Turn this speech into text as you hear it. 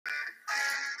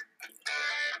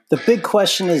The big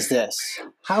question is this: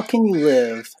 how can you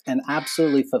live an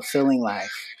absolutely fulfilling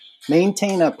life,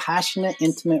 maintain a passionate,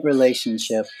 intimate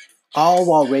relationship, all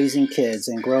while raising kids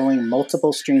and growing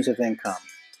multiple streams of income?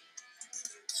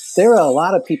 There are a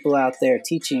lot of people out there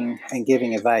teaching and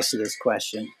giving advice to this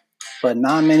question, but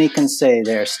not many can say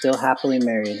they are still happily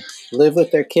married, live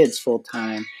with their kids full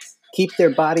time, keep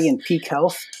their body in peak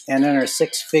health, and earn a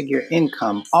six-figure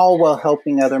income, all while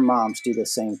helping other moms do the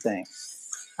same thing.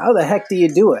 How the heck do you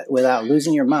do it without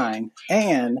losing your mind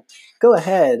and go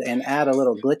ahead and add a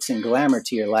little glitz and glamour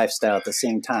to your lifestyle at the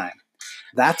same time?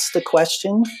 That's the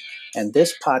question, and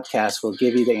this podcast will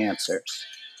give you the answers.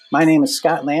 My name is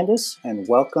Scott Landis, and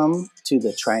welcome to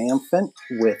the Triumphant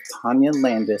with Tawnya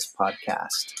Landis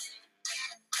podcast.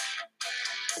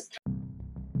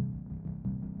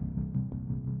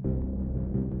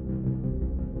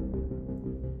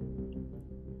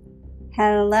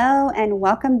 Hello and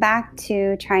welcome back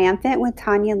to Triumphant with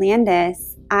Tawnya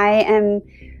Landis. I am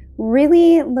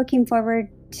really looking forward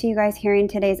to you guys hearing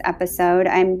today's episode.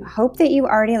 I hope that you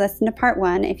already listened to part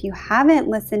one. If you haven't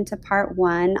listened to part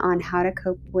one on how to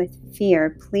cope with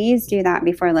fear, please do that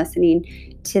before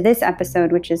listening to this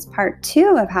episode, which is part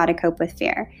two of how to cope with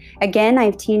fear. Again,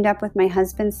 I've teamed up with my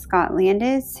husband, Scott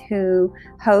Landis, who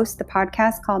hosts the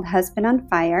podcast called Husband on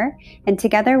Fire. And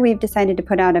together we've decided to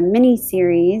put out a mini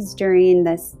series during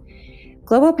this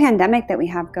global pandemic that we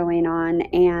have going on,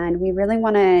 and we really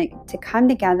want to come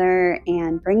together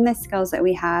and bring the skills that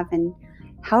we have and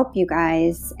help you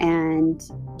guys and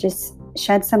just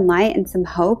shed some light and some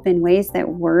hope in ways that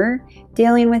we're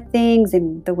dealing with things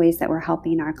and the ways that we're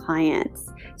helping our clients.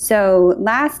 So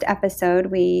last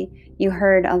episode, you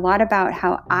heard a lot about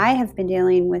how I have been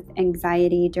dealing with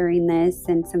anxiety during this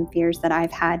and some fears that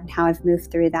I've had and how I've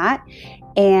moved through that.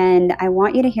 And I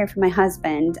want you to hear from my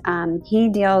husband. He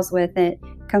deals with it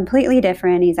completely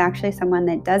different. He's actually someone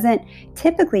that doesn't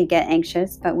typically get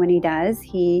anxious, but when he does,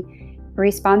 he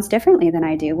responds differently than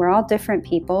I do. We're all different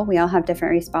people. We all have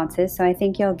different responses. So I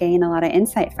think you'll gain a lot of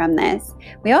insight from this.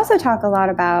 We also talk a lot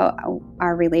about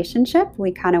our relationship.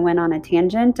 We kind of went on a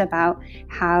tangent about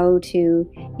how to,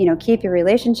 keep your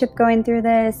relationship going through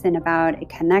this and about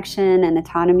connection and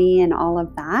autonomy and all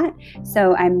of that.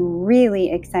 So I'm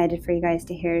really excited for you guys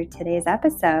to hear today's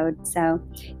episode. So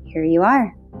here you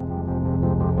are.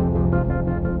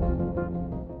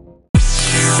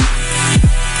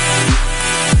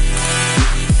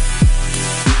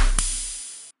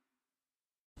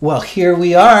 Well, here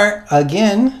we are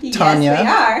again, Tawnya.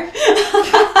 Yes, we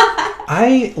are.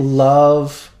 I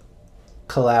love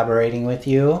collaborating with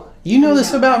you. You know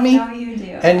this about me? I know you do.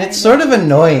 And it's sort of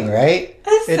annoying, right?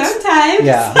 Sometimes.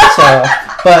 Yeah. So,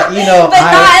 but but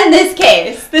not in this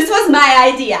case. This was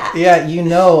my idea. Yeah,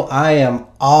 I am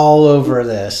all over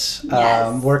this.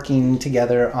 Yes. Working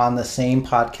together on the same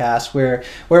podcast. Where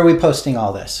are we posting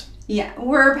all this? Yeah,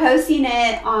 we're posting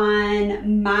it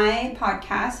on my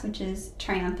podcast, which is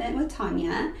Triumphant with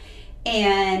Tawnya,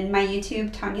 and my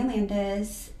YouTube, Tawnya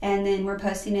Landis, and then we're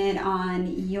posting it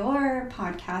on your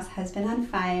podcast, Husband on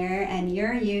Fire, and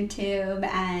your YouTube,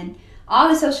 and all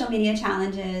the social media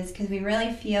challenges, because we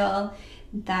really feel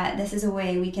that this is a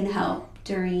way we can help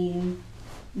during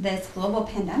this global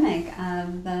pandemic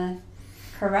of the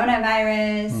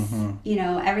coronavirus,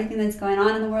 everything that's going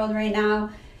on in the world right now.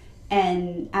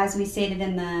 And as we stated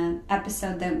in the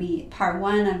episode part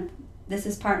one of this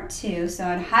is part two. So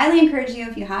I'd highly encourage you,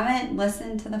 if you haven't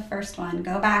listened to the first one,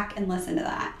 go back and listen to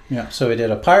that. Yeah. So we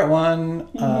did a part one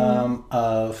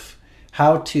of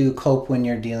how to cope when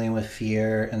you're dealing with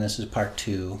fear. And this is part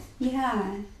two.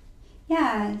 Yeah.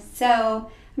 Yeah. So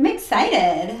I'm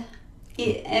excited.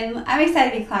 And I'm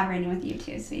excited to be collaborating with you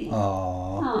too, sweetie.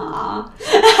 Aww.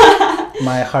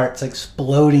 My heart's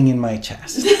exploding in my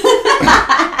chest.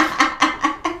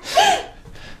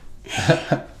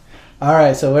 All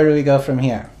right, so where do we go from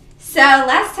here? So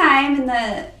last time in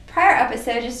the prior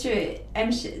episode,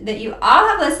 I'm sure that you all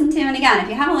have listened to, and again, if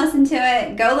you haven't listened to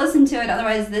it, go listen to it.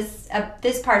 Otherwise, this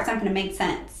part's not going to make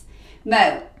sense.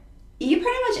 But you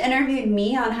pretty much interviewed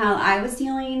me on how I was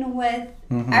dealing with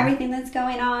everything that's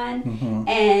going on,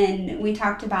 and we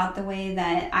talked about the way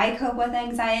that I cope with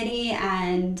anxiety.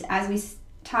 And as we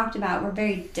talked about, we're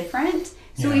very different,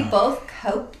 so we both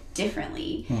cope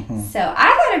differently. So I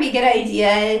thought it'd be a good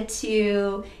idea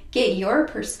to get your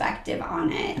perspective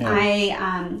on it.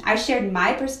 I shared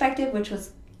my perspective, which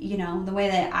was the way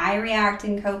that I react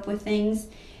and cope with things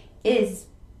is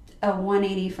a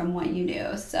 180 from what you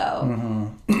do.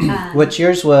 So what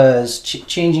yours was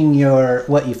changing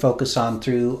what you focus on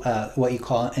through what you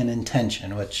call an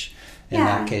intention, which in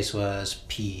that case was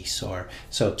peace, or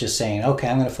so just saying, okay,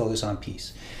 I'm going to focus on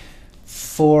peace.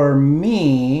 For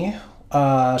me, should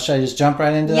I just jump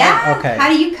right into that? Yeah. Okay. How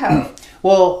do you cope?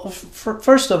 Well,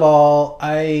 first of all,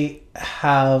 I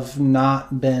have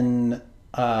not been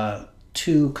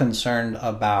too concerned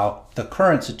about the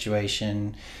current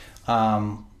situation,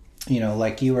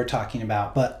 like you were talking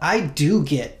about. But I do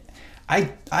get, I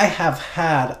have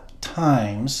had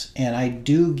times, and I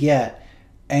do get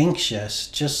anxious.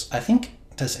 Just, I think,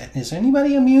 is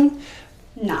anybody immune?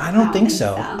 No, I don't think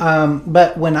so.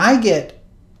 But when I get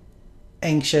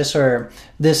anxious, or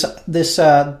this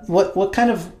what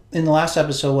kind of, in the last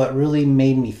episode, what really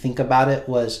made me think about it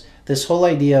was this whole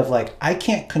idea of like, I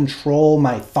can't control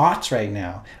my thoughts right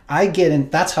now.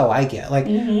 That's how I get. Like,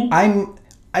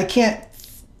 I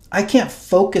can't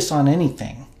focus on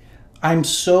anything. I'm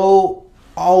so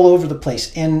all over the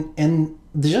place, and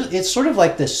it's sort of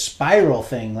like this spiral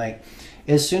thing. Like,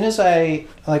 as soon as I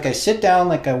sit down,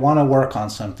 like I want to work on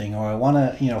something, or I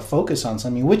want to, focus on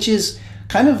something, which is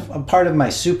kind of a part of my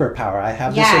superpower. I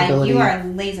have this ability. Yeah, you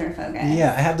are laser focused.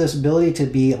 Yeah, I have this ability to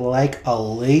be like a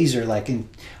laser,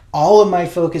 all of my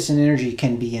focus and energy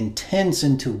can be intense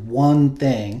into one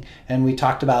thing. And we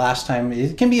talked about last time,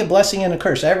 it can be a blessing and a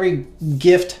curse. Every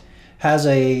gift has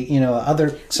a,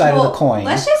 other side of the coin.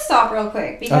 Let's just stop real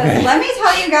quick, because let me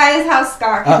tell you guys how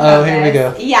Scott can here we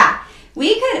go. Yeah.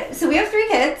 We have 3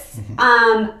 kids.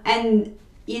 And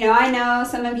I know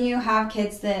some of you have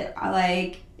kids that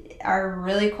are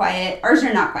really quiet. Ours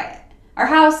are not quiet. Our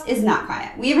house is not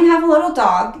quiet. We even have a little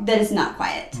dog that is not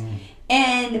quiet.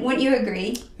 And wouldn't you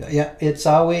agree? Yeah,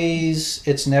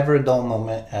 it's never a dull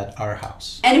moment at our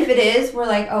house. And if it is, we're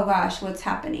like, oh gosh, what's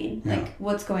happening? Yeah. Like,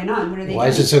 what's going on? What are they doing? Why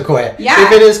is it so quiet? Yeah.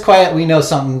 If it is quiet, we know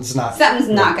something's not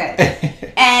good.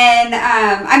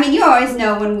 And, you always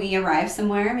know when we arrive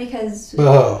somewhere, because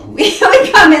we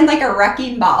come in like a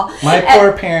wrecking ball. My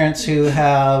poor parents, who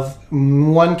have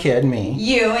one kid, me.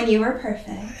 And you were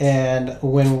perfect. And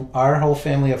when our whole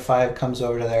family of 5 comes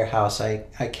over to their house, I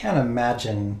can't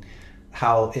imagine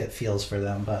how it feels for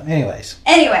them. But anyway,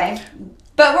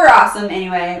 but we're awesome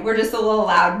anyway. We're just a little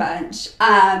loud bunch.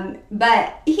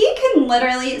 But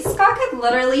Scott could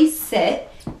literally sit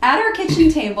at our kitchen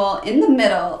table in the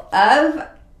middle of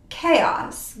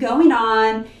chaos going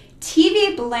on,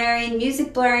 TV blaring,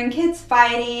 music blaring, kids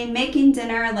fighting, making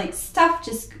dinner, like stuff,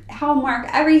 just hallmark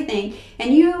everything,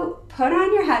 and you put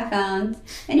on your headphones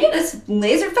and you're just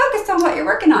laser focused on what you're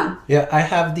working on. Yeah, I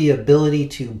have the ability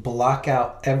to block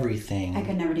out everything. I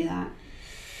could never do that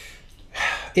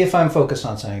if I'm focused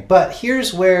on something. But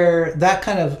here's where that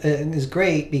kind of is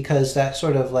great, because that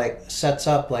sort of like sets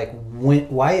up like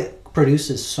why it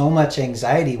produces so much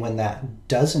anxiety when that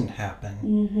doesn't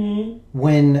happen.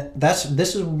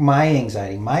 This is my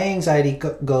anxiety. My anxiety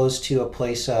goes to a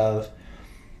place of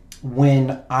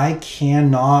when I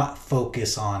cannot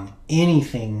focus on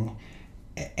anything,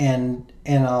 and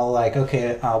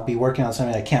I'll be working on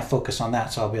something, I can't focus on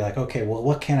that, so I'll be like, okay, well,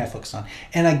 what can I focus on?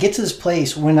 And I get to this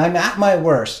place when I'm at my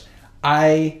worst,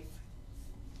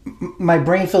 my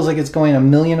brain feels like it's going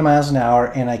 1,000,000 miles an hour,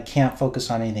 and I can't focus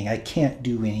on anything. I can't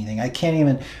do anything. I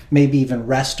can't maybe even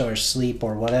rest or sleep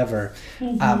or whatever.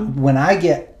 When I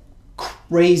get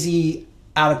crazy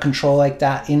out of control like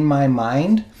that in my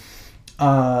mind,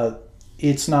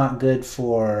 it's not good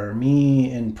for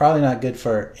me, and probably not good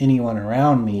for anyone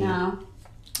around me. No.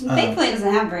 Thankfully it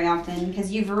doesn't happen very often,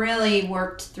 because you've really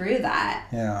worked through that.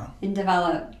 Yeah. And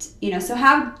developed, so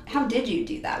how did you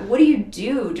do that? What do you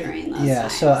do during those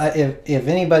times? So if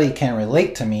anybody can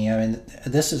relate to me,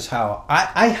 this is how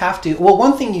I have to. Well,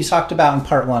 one thing you talked about in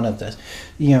part 1 of this,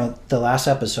 the last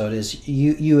episode, is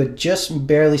you had just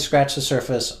barely scratched the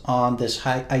surface on this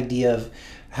idea of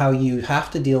how you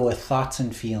have to deal with thoughts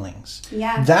and feelings.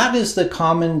 Yeah. That is the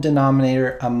common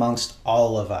denominator amongst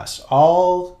all of us.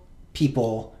 All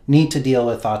people need to deal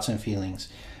with thoughts and feelings.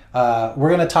 We're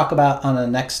going to talk about on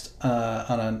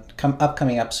an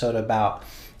upcoming episode about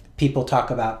people talk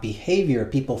about behavior,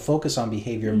 people focus on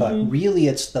behavior, but really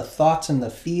it's the thoughts and the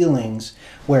feelings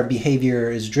where behavior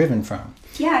is driven from.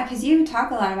 Yeah, because you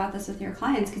talk a lot about this with your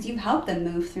clients, because you've helped them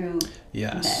move through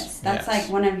this. That's like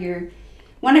one of your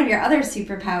other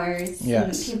superpowers.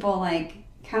 Yes. People like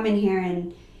come in here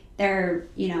and they're,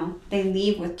 they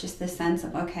leave with just this sense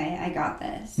of, okay, I got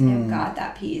this. I've got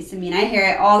that piece. I hear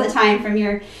it all the time from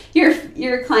your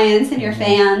clients and your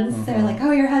fans. They're like,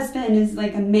 oh, your husband is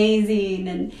like amazing.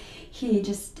 And he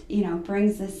just,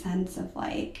 brings this sense of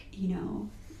like,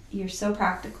 you're so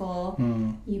practical.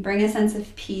 You bring a sense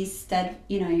of peace,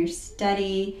 you're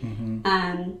steady.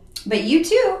 But you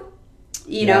too,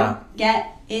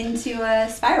 get into a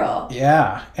spiral.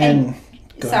 Yeah. And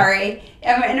sorry,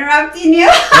 I'm interrupting you.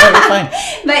 No, you're fine.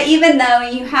 But even though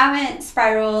you haven't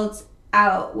spiraled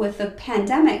out with the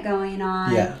pandemic going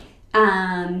on. Yeah.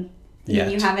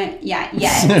 You haven't yet.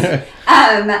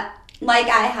 Like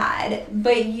I had,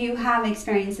 but you have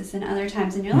experienced this in other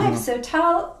times in your life. So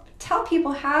tell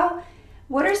people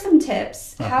what are some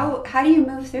tips? How do you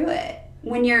move through it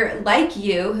when you're like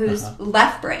you, who's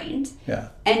left-brained,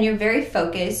 and you're very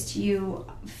focused, you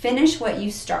finish what you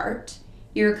start,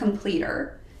 you're a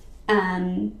completer.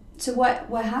 So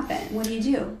what happened? What do you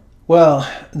do?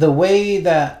 Well, the way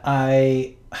that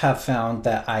I have found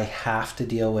that I have to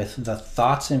deal with the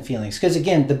thoughts and feelings, because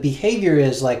again, the behavior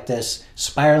is like this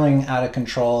spiraling out of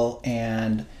control,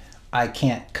 and I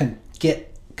can't get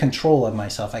control of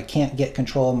myself. I can't get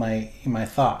control of my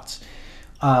thoughts.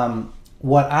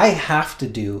 What I have to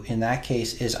do in that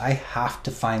case is I have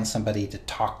to find somebody to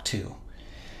talk to.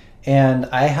 And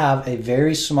I have a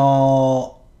very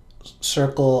small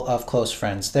circle of close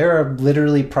friends. There are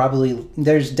literally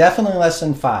there's definitely less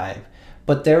than 5,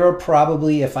 but there are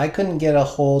probably, if I couldn't get a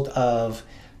hold of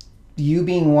you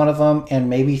being one of them and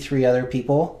maybe 3 other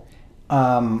people,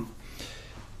 I'm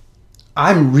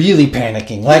really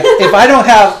panicking. Like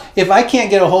if I can't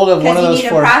get a hold of one of those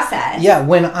 4, process. Yeah,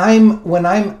 when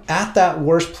I'm at that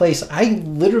worst place, I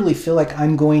literally feel like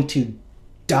I'm going to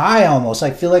die almost.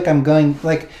 I feel like I'm going,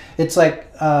 like, it's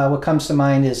like, what comes to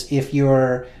mind is if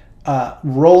you're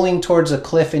rolling towards a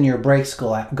cliff and your brakes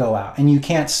go out and you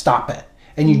can't stop it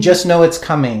and you just know it's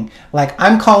coming. Like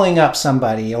I'm calling up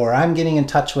somebody, or I'm getting in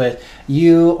touch with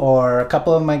you or a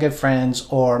couple of my good friends,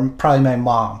 or probably my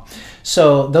mom.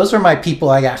 So those are my people.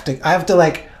 I have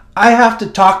to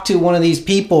talk to one of these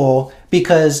people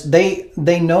because they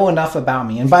know enough about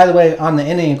me. And by the way, on the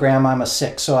Enneagram, I'm a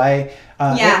 6. So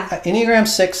Enneagram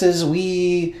 6s,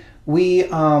 we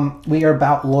are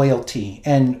about loyalty,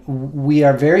 and we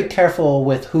are very careful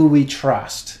with who we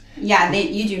trust. Yeah,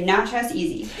 you do not trust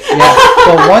easy. Yeah,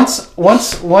 but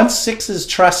once 6s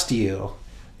trust you,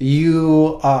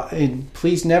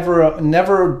 please never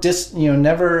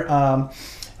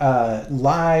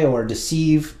lie or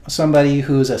deceive somebody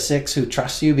who's a 6 who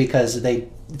trusts you, because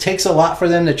it takes a lot for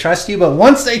them to trust you. But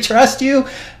once they trust you,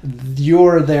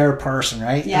 you're their person,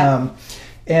 right? Yeah.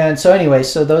 And so anyway,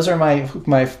 so those are my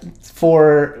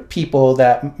 4 people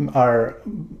that are,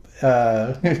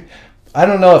 I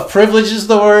don't know if privilege is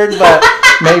the word, but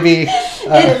maybe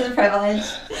it is a privilege.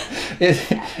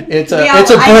 It's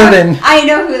a burden. I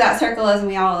know who that circle is, and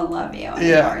we all love you and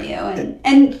adore you,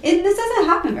 and this doesn't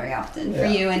happen very often for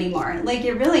you anymore. Like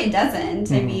it really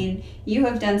doesn't. I mean, you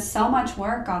have done so much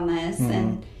work on this,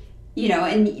 and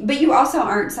but you also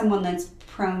aren't someone that's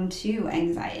prone to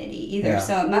anxiety either.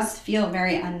 So it must feel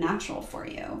very unnatural for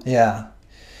you.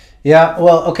 Yeah,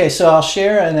 well, okay, so I'll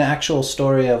share an actual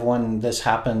story of when this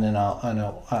happened, and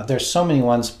there's so many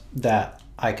ones that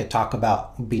I could talk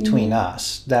about between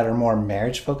us that are more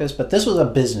marriage focused, but this was a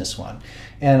business one.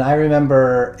 And I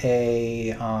remember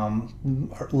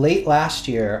late last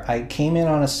year, I came in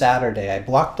on a Saturday. I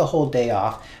blocked the whole day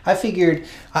off. I figured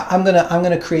I'm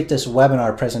gonna create this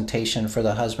webinar presentation for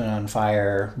the Husband on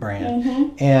Fire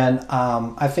brand, and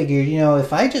I figured,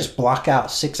 if I just block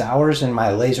out 6 hours in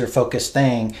my laser focused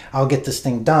thing, I'll get this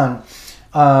thing done.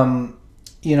 On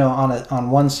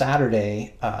one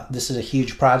Saturday, this is a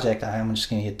huge project I'm just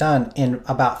gonna get done. And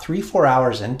about 3-4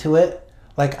 hours into it,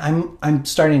 like I'm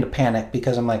starting to panic,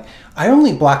 because I'm like, I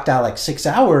only blocked out like 6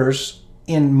 hours,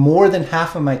 and more than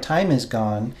half of my time is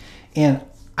gone, and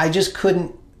I just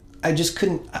couldn't. I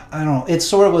don't know. It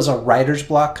sort of was a writer's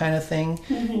block kind of thing,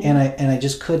 and I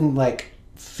just couldn't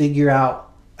figure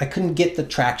out. I couldn't get the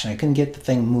traction. I couldn't get the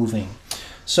thing moving.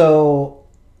 So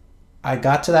I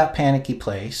got to that panicky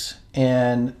place,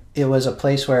 and it was a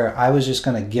place where I was just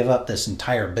going to give up this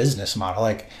entire business model.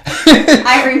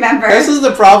 I remember. This is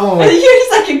the problem with... You're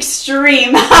just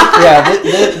extreme.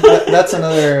 That's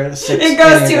another 6. It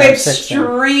goes to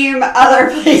extreme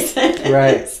other places.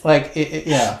 Right.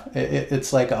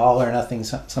 It's like all or nothing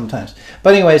sometimes.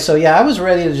 But anyway, so I was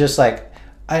ready to just I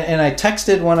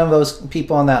texted one of those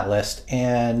people on that list,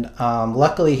 and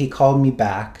luckily he called me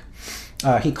back.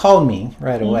 He called me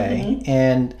right away,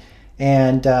 and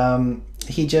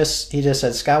he just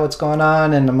said, "Scott, what's going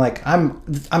on?" And I'm like, I'm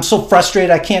so frustrated.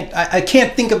 I can't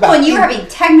think about. Well, and you were having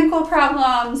technical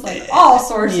problems, all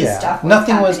sorts of stuff.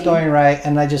 Nothing was going right,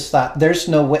 and I just thought, there's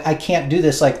no way I can't do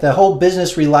this. The whole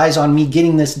business relies on me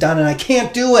getting this done, and I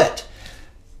can't do it.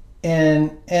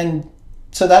 And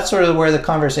so that's sort of where the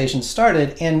conversation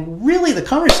started. And really, the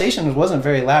conversation wasn't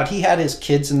very loud. He had his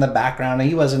kids in the background, and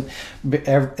he wasn't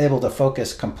able to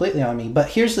focus completely on me. But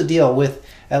here's the deal with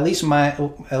at least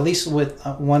with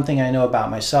one thing I know about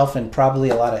myself, and probably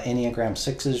a lot of Enneagram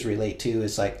 6s relate to,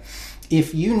 is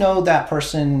if you know that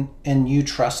person and you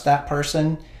trust that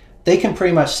person, they can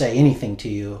pretty much say anything to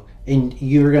you and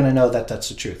you're going to know that that's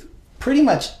the truth. Pretty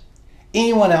much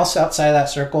anyone else outside of that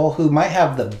circle who might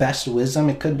have the best wisdom,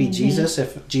 it could be Jesus.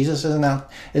 If Jesus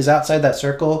is outside that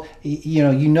circle,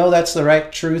 you know that's the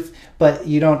right truth, but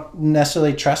you don't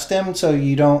necessarily trust him, so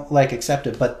you don't like accept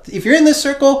it. But if you're in this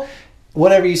circle,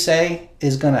 whatever you say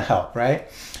is going to help, right?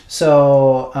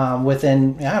 So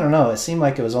within, I don't know, it seemed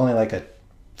like it was only like a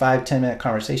 5-10 minute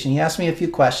conversation. He asked me a few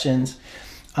questions.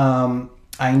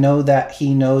 I know that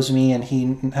he knows me and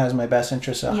he has my best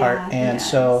interests at heart, and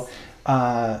so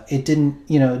it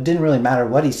didn't really matter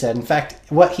what he said. In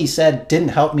fact, what he said didn't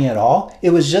help me at all. It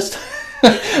was just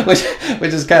which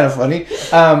is kind of funny.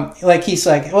 Like he's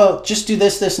like, well, just do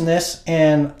this, this, and this,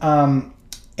 and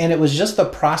it was just the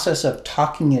process of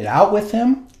talking it out with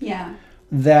him. Yeah.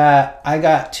 That I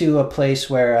got to a place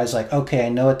where I was like, okay, I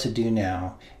know what to do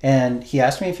now. And he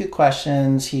asked me a few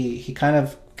questions. He kind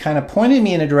of pointed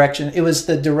me in a direction. It was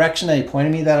the direction that he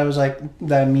pointed me that I was like,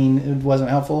 it wasn't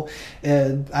helpful.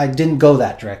 I didn't go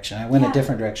that direction. I went a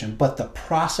different direction. But the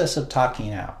process of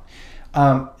talking out,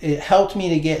 it helped me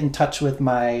to get in touch with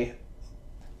my,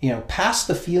 past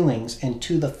the feelings and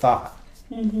to the thought.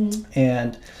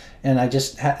 And I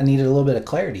just I needed a little bit of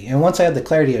clarity. And once I had the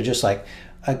clarity, I was just like,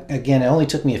 again, it only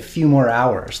took me a few more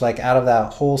hours. Like out of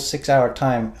that whole 6-hour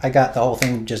time, I got the whole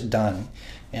thing just done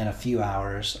in a few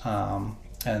hours.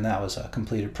 And that was a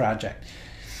completed project.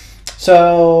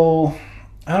 So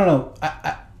I don't know.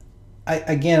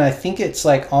 I think it's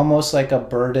like almost like a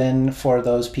burden for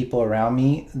those people around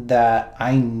me that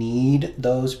I need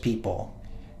those people.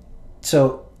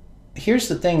 So here's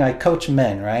the thing. I coach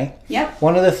men, right? Yep.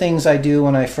 One of the things I do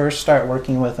when I first start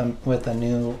working with a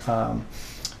new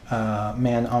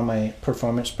man on my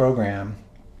performance program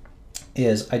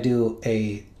is I do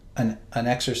an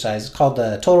exercise. It's called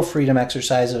the Total Freedom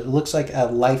exercise. It looks like a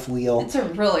life wheel. It's a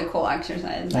really cool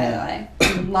exercise, by the way.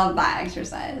 I love that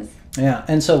exercise. Yeah,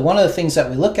 and so one of the things that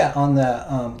we look at on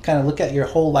the kind of look at your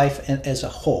whole life as a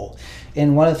whole,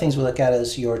 and one of the things we look at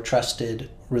is your trusted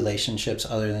relationships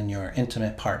other than your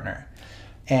intimate partner.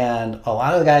 And a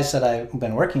lot of the guys that I've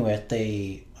been working with,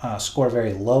 they score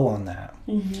very low on that.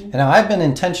 And now I've been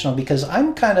intentional because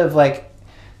I'm kind of like,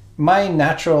 my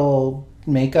natural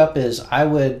makeup is I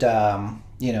would,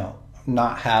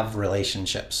 not have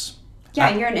relationships.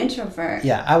 Yeah, you're an introvert.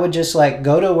 Yeah, I would just like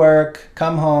go to work,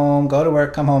 come home, go to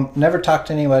work, come home, never talk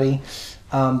to anybody.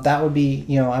 That would be,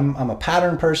 I'm a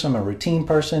pattern person, I'm a routine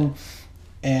person,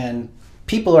 and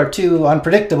people are too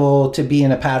unpredictable to be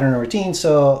in a pattern or routine.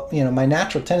 So, my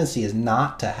natural tendency is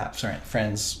not to have certain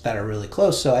friends that are really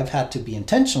close. So I've had to be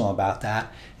intentional about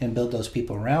that and build those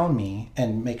people around me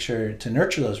and make sure to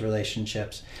nurture those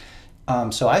relationships.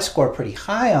 So I score pretty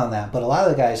high on that, but a lot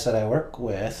of the guys that I work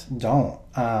with don't.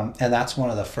 And that's one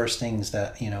of the first things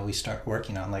that, we start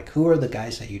working on. Like, who are the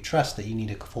guys that you trust that you need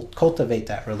to cultivate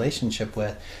that relationship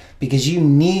with? Because you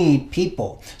need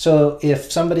people. So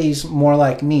if somebody's more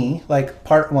like me, like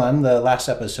part 1, the last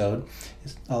episode,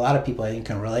 a lot of people I think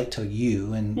can relate to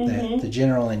you and the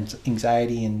general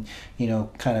anxiety and,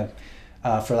 kind of,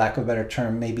 for lack of a better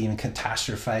term, maybe even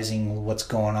catastrophizing what's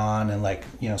going on and like,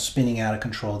 spinning out of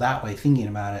control that way, thinking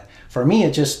about it. For me,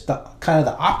 it's just kind of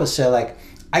the opposite. Like,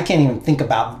 I can't even think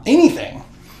about anything.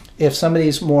 If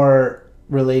somebody's more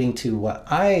relating to what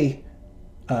I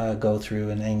go through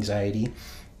in anxiety,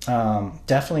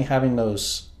 definitely having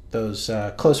those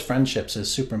close friendships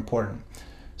is super important.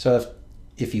 So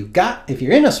if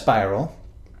you're in a spiral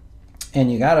and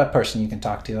you got a person you can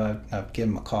talk to, I'd give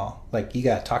them a call. Like, you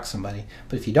got to talk to somebody.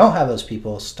 But if you don't have those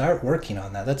people, start working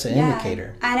on that. That's an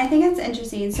indicator. And I think it's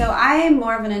interesting. So I am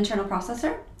more of an internal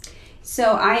processor.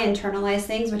 So I internalize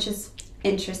things, which is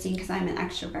interesting because I'm an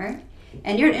extrovert.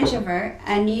 And you're an introvert,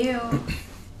 and you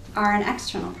are an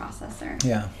external processor.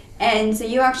 Yeah. And so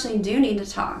you actually do need to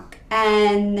talk.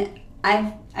 And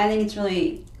I think it's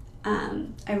really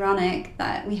ironic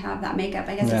that we have that makeup.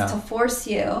 I guess it's to force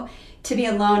you to be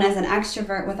alone as an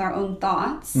extrovert with our own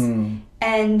thoughts. And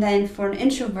then for an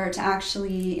introvert to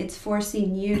actually, it's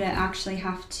forcing you to actually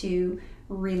have to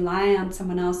rely on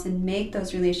someone else and make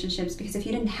those relationships. Because if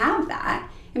you didn't have that,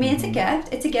 I mean, it's a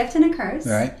gift. It's a gift and a curse.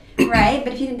 Right. Right?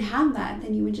 But if you didn't have that,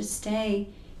 then you would just stay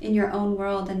in your own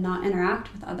world and not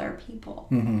interact with other people.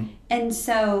 And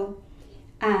so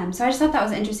I just thought that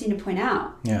was interesting to point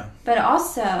out. Yeah. But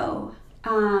also,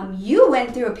 you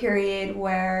went through a period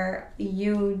where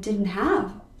you didn't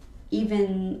have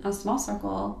even a small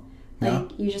circle.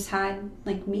 Like, you just had,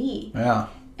 like, me. Yeah.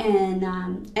 And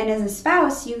as a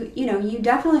spouse, you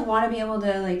definitely want to be able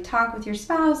to, like, talk with your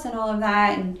spouse and all of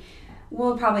that. And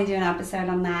we'll probably do an episode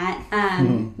on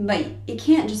that. But it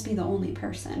can't just be the only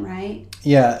person, right?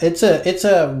 Yeah, it's a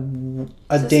so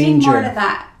danger. Speak more to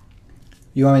that.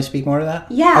 You want me to speak more to that?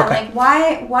 Yeah, okay.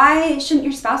 Like why shouldn't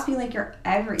your spouse be like your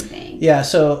everything? Yeah,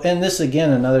 so, and this again,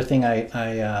 another thing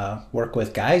I work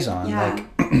with guys on. Yeah.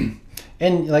 Like,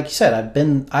 and like you said,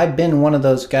 I've been one of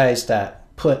those guys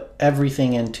that put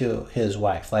everything into his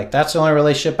wife. Like, that's the only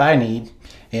relationship I need.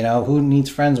 You know, who needs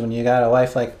friends when you got a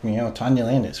wife like, you know, Tawnya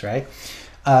Landis, right?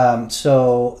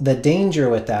 So the danger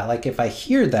with that, like if I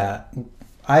hear that,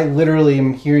 I literally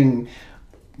am hearing,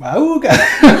 oh God.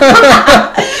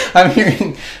 I'm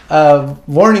hearing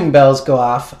warning bells go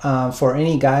off for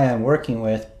any guy I'm working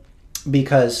with,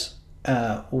 because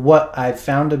what I've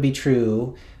found to be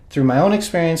true through my own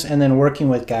experience and then working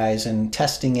with guys and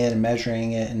testing it and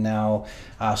measuring it, and now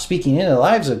speaking into the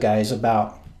lives of guys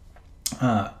about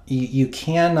you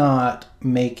cannot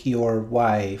make your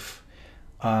wife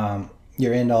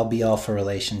your end-all be-all for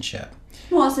relationship.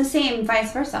 Well, it's the same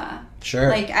vice versa. Sure.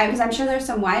 Like, because I'm sure there's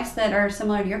some wives that are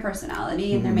similar to your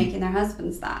personality, and they're making their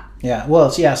husbands that. Yeah. Well,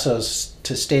 so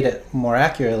to state it more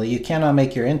accurately, you cannot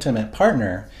make your intimate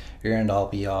partner your end-all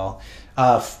be-all.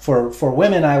 For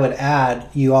women, I would add,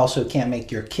 you also can't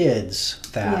make your kids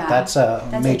that. Yeah, that's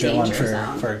a major one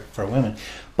for women.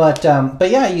 But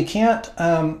yeah, you can't.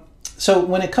 So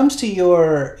when it comes to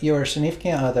your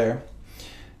significant other,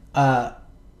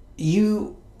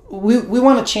 we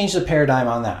want to change the paradigm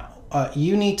on that.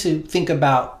 You need to think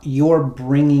about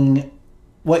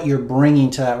what you're bringing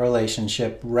to that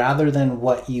relationship rather than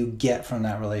what you get from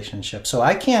that relationship. So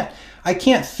I can't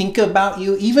think about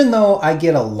you, even though I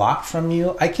get a lot from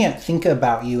you. I can't think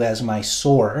about you as my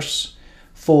source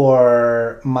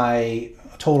for my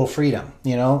total freedom,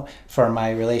 you know, for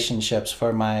my relationships,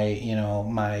 for my, you know,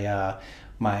 my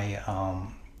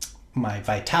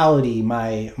vitality,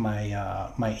 my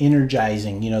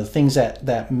energizing, you know, the things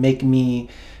that make me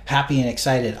happy and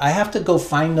excited. I have to go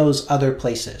find those other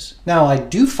places. Now, I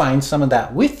do find some of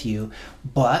that with you,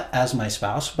 but as my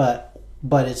spouse, but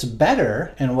it's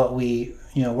better, and what we,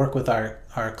 you know, work with our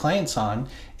clients on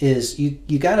is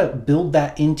you got to build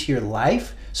that into your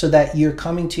life so that you're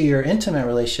coming to your intimate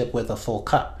relationship with a full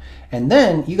cup. And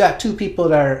then you got two people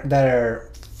that are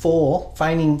full,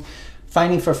 finding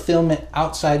fulfillment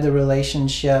outside the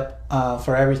relationship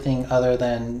for everything other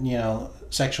than, you know,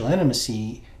 sexual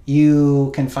intimacy.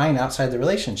 You can find outside the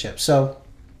relationship. So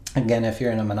again, if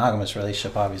you're in a monogamous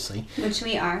relationship, obviously, which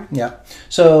we are. Yeah.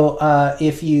 So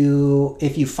if you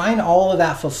find all of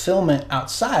that fulfillment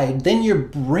outside, then you're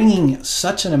bringing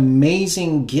such an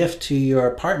amazing gift to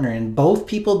your partner, and both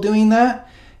people doing that,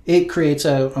 it creates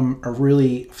a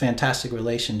really fantastic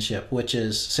relationship, which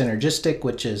is synergistic,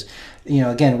 which is, you know,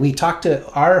 again,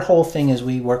 our whole thing is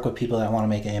we work with people that want to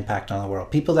make an impact on the world,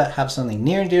 people that have something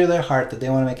near and dear to their heart that they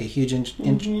want to make a huge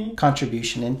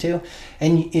contribution into.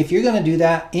 And if you're going to do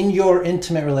that in your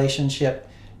intimate relationship,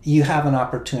 you have an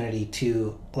opportunity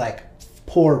to like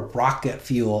pour rocket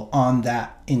fuel on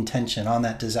that intention, on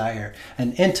that desire.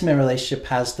 An intimate relationship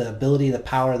has the ability, the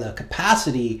power, the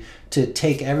capacity to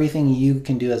take everything you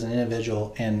can do as an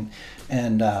individual and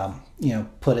you know,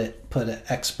 put an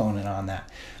exponent on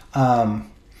that.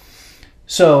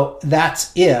 So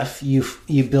that's if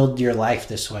you build your life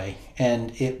this way.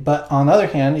 But on the other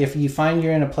hand, if you find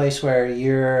you're in a place where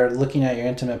you're looking at your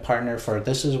intimate partner for,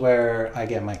 this is where I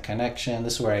get my connection,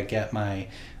 this is where I get my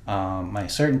my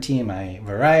certainty, my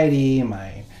variety,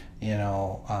 my, you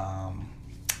know,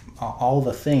 all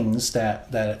the things that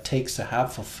it takes to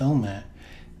have fulfillment,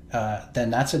 then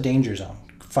that's a danger zone.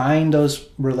 Find those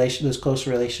close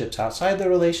relationships outside the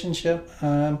relationship.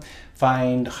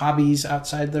 Find hobbies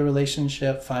outside the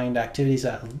relationship. Find activities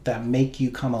that make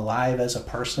you come alive as a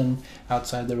person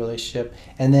outside the relationship,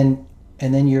 and then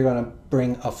you're going to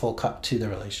bring a full cup to the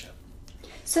relationship.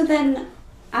 So then,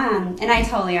 and I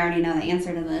totally already know the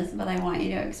answer to this, but I want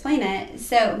you to explain it.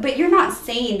 So, but you're not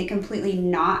saying to completely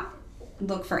not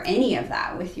look for any of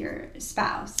that with your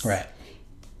spouse, right?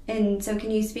 And so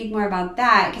can you speak more about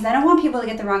that? Because I don't want people to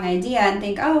get the wrong idea and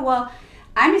think, oh, well,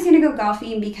 I'm just going to go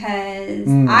golfing because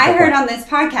I heard on this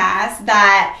podcast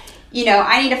that, you know,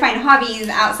 I need to find hobbies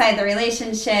outside the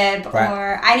relationship, right,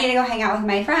 or I need to go hang out with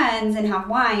my friends and have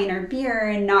wine or beer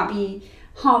and not be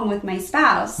home with my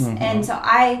spouse. And so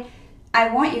I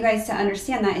want you guys to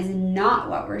understand that is not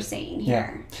what we're saying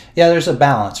here. Yeah, there's a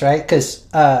balance, right? Because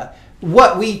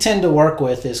what we tend to work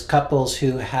with is couples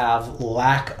who have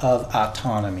lack of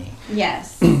autonomy.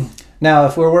 Yes. Now,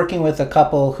 if we're working with a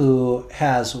couple who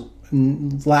has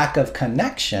lack of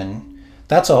connection,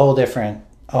 that's a whole different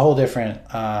a whole different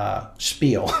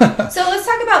spiel. So let's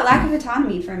talk about lack of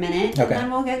autonomy for a minute, Okay. and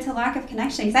then we'll get to lack of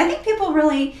connection. Because I think people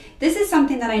really, this is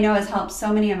something that I know has helped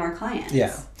so many of our clients.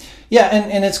 Yeah,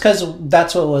 and it's because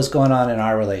that's what was going on in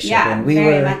our relationship. Yeah, when we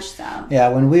very were, much so. Yeah,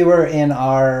 when we were in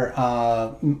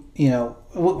our,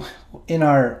 in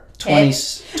our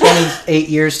 28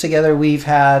 years together, we've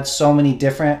had so many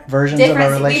different versions of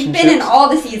our relationship. We've been in all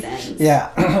the seasons.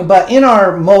 Yeah, but in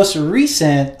our most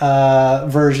recent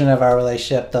version of our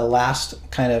relationship, the last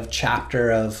kind of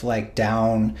chapter of like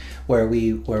down where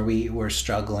we were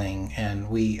struggling, and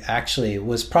we actually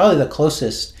was probably the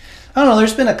closest. I don't know.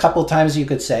 There's been a couple times you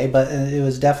could say, but it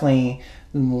was definitely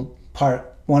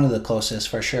one of the closest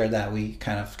for sure that we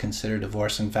kind of considered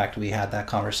divorce. In fact, we had that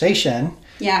conversation.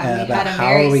 Yeah, about how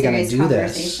are we going to do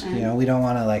this. We don't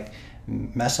want to like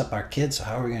mess up our kids. So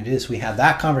how are we going to do this? We had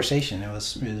that conversation. It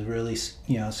was really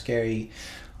scary,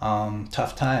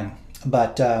 tough time.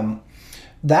 But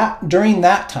that during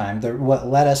that time, what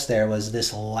led us there was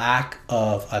this lack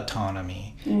of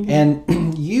autonomy. Mm-hmm.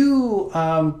 And you.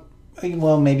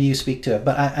 Well, maybe you speak to it,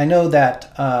 but I know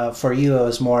that for you, it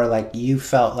was more like you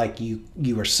felt like you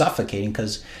were suffocating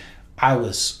because I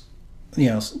was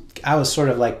sort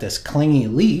of like this clingy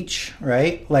leech,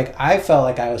 right? Like I felt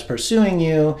like I was pursuing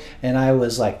you and I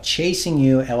was like chasing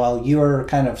you, and while you were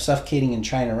kind of suffocating and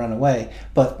trying to run away.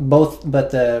 But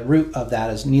the root of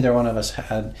that is neither one of us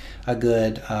had a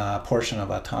good portion of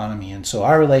autonomy, and so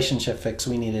our relationship fix,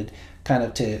 we needed kind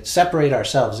of to separate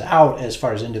ourselves out as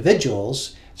far as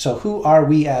individuals. So who are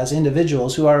we as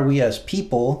individuals? Who are we as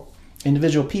people,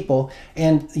 individual people?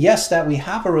 And yes, that we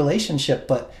have a relationship,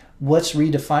 but let's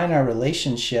redefine our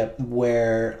relationship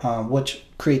where which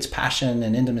creates passion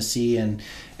and intimacy and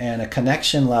a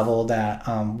connection level that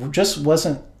just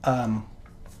wasn't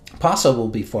possible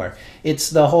before.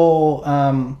 It's the whole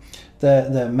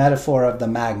the metaphor of the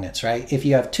magnets, right? If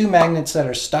you have two magnets that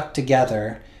are stuck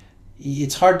together,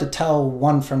 it's hard to tell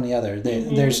one from the other.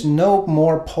 There's no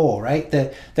more pull, right?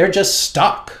 They're just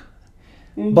stuck.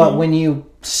 Mm-hmm. But when you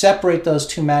separate those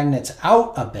two magnets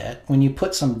out a bit, when you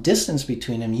put some distance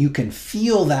between them, you can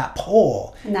feel that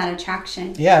pull. And that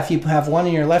attraction. Yeah, if you have one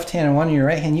in your left hand and one in your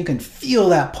right hand, you can feel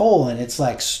that pull, and it's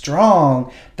like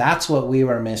strong. That's what we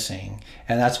were missing.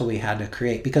 And that's what we had to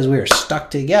create. Because we were stuck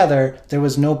together, there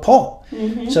was no pull.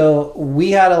 Mm-hmm. So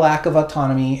we had a lack of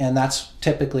autonomy, and that's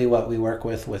typically what we work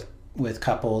with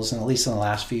couples. And at least in the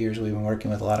last few years, we've been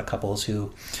working with a lot of couples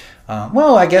who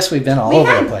I guess we've been all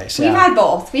over the place. We've had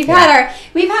both. We've had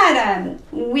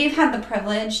the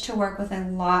privilege to work with a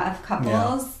lot of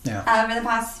couples over the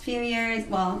past few years.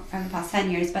 Well, over the past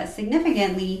 10 years, but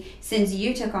significantly since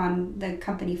you took on the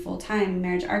company full time,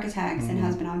 Marriage Architects and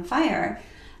Husband on Fire.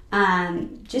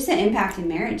 Just the impact in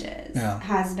marriages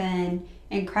has been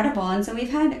incredible, and so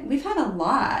we've had a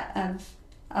lot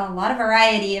of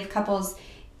variety of couples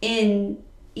in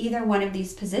either one of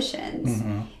these positions.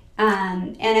 Mm-hmm.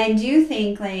 And I do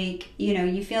think, like,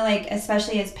 you feel like,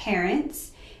 especially as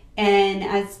parents and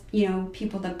as,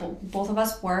 people that both of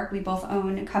us work, we both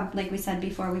own, like we said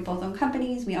before, we both own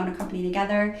companies, we own a company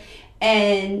together.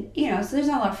 And, so there's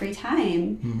not a lot of free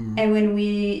time. Mm-hmm. And when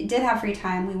we did have free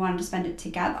time, we wanted to spend it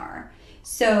together.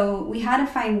 So we had to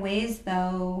find ways,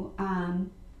 though,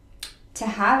 to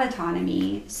have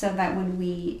autonomy so that when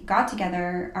we got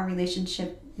together, our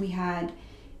relationship, we had,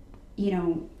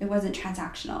 it wasn't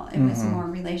transactional. It was more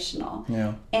relational.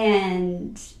 Yeah.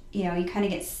 And, you kind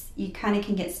of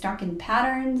can get stuck in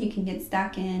patterns. You can get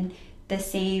stuck in the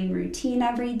same routine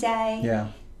every day. Yeah.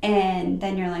 And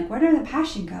then you're like, where did the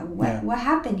passion go? What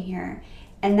happened here?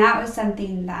 And that was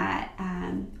something that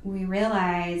we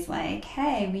realized, like,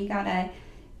 hey, we gotta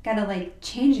like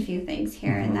change a few things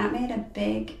here. Mm-hmm. And that made a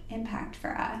big impact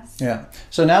for us. Yeah.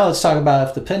 So now let's talk about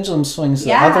if the pendulum swings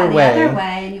the other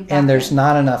way and there's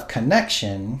not enough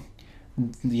connection.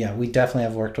 Yeah, we definitely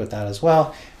have worked with that as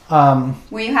well.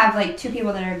 Where you have like two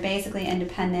people that are basically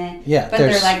independent, but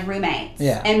they're like roommates.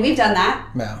 Yeah. And we've done that.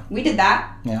 Yeah. We did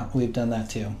that. Yeah, we've done that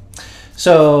too.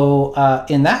 So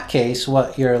in that case,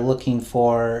 what you're looking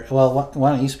for, well,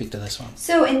 why don't you speak to this one?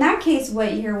 So in that case,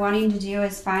 what you're wanting to do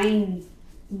is find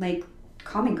like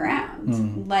common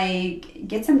ground, like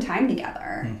get some time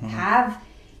together, have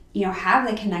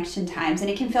the connection times, and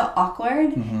it can feel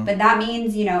awkward, but that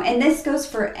means, and this goes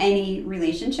for any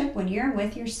relationship. When you're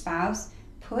with your spouse,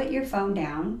 put your phone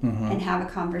down and have a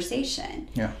conversation.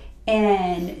 Yeah.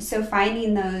 And so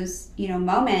finding those,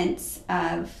 moments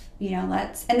of,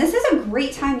 and this is a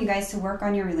great time, you guys, to work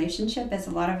on your relationship, as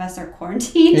a lot of us are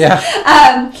quarantined. Yeah.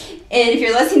 And if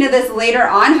you're listening to this later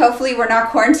on, hopefully we're not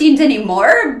quarantined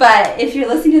anymore. But if you're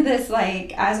listening to this,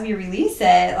 like, as we release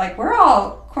it, like, we're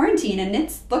all quarantined and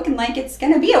it's looking like it's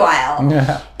going to be a while.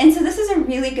 Yeah. And so this is a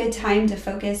really good time to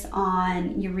focus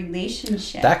on your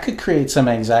relationship. That could create some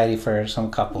anxiety for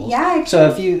some couples. Yeah.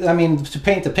 So to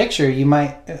paint the picture,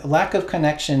 lack of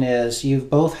connection is you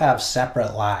both have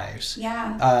separate lives.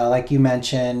 Yeah. Like you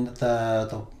mentioned,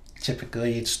 the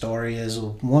typically story is a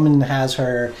woman has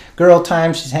her girl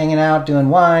time, she's hanging out doing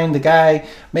wine, the guy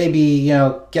maybe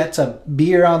gets a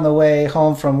beer on the way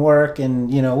home from work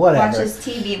and whatever, watches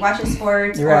TV, watches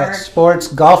sports, right, sports,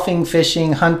 golfing,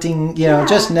 fishing, hunting,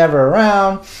 just never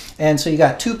around. And so you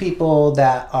got two people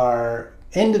that are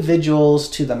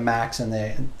individuals to the max, and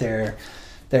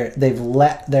they've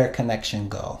let their connection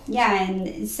go. Yeah.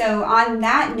 And so on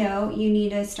that note, you need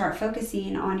to start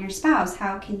focusing on your spouse.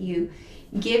 How can you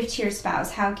give to your spouse?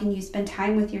 How can you spend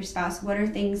time with your spouse? What are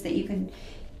things that you can,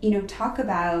 talk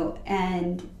about,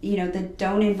 and, that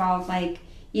don't involve, like,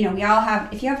 we all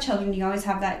have, if you have children, you always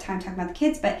have that time talking about the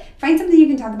kids, but find something you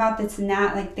can talk about that's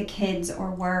not like the kids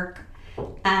or work,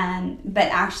 but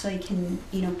actually can,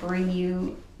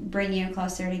 bring you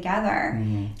closer together.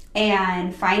 Mm-hmm.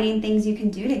 And finding things you can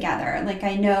do together. Like,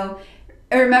 I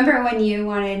remember when you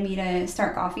wanted me to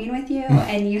start golfing with you,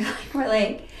 and you were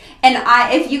like,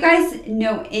 if you guys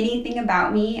know anything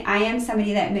about me, I am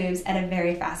somebody that moves at a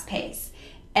very fast pace.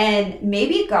 And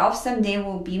maybe golf someday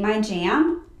will be my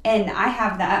jam, and I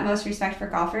have the utmost respect for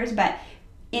golfers, but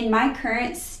in my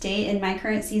current state, in my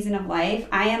current season of life,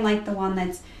 I am like the one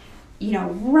that's,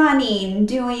 running,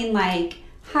 doing like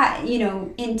hot,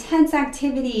 intense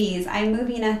activities. I'm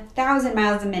moving 1,000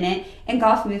 miles a minute, and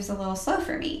golf moves a little slow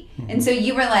for me. Mm-hmm. And so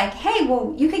you were like, hey,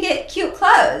 well, you could get cute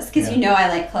clothes, because I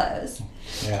like clothes.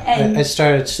 Yeah, and I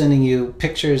started sending you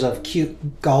pictures of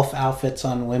cute golf outfits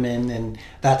on women, and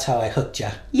that's how I hooked you.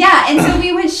 Yeah, and so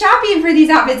we went shopping for these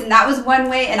outfits, and that was one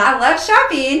way, and I love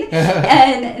shopping,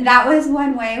 and that was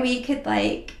one way we could,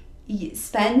 like,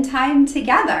 spend time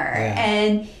together.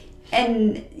 Yeah. And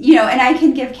I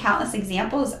can give countless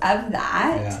examples of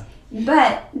that. Yeah.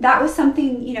 But that was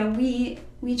something,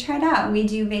 we tried out. We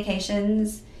do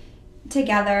vacations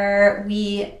together.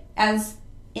 As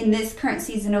in this current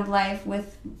season of life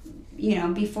with,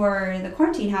 before the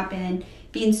quarantine happened,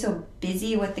 being so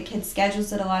busy with the kids' schedules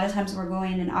that a lot of times we're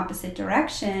going in opposite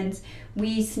directions,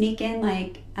 we sneak in,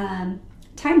 like,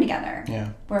 time together. Yeah.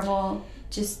 Where we'll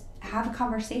just have a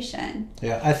conversation.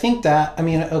 Yeah, I think that,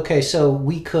 so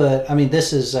we could,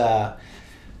 this is,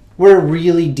 we're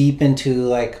really deep into,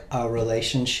 like, a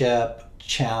relationship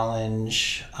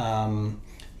challenge.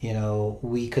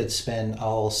 We could spend a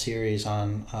whole series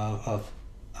of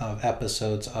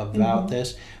episodes about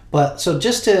this. But so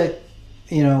just to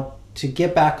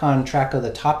get back on track of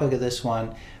the topic of this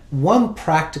one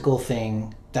practical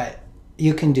thing that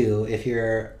you can do if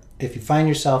you find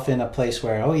yourself in a place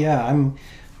where,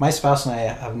 my spouse and I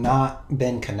have not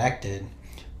been connected.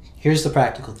 Here's the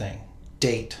practical thing.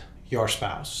 Date your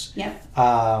spouse. Yep.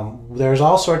 There's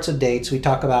all sorts of dates. We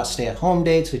talk about stay-at-home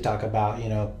dates. We talk about,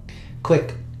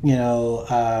 quick, get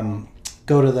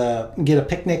a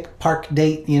picnic park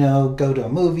date, go to a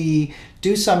movie,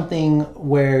 do something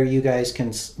where you guys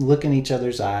can look in each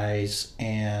other's eyes.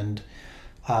 And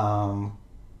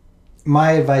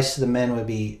my advice to the men would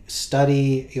be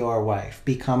study your wife,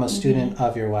 become a student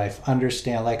of your wife,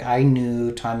 understand. Like, I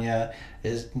knew Tawnya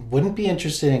wouldn't be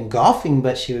interested in golfing,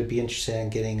 but she would be interested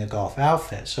in getting a golf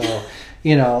outfit. So,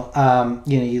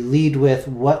 you lead with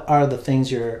what are the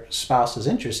things your spouse is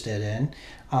interested in.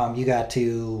 You got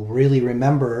to really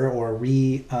remember or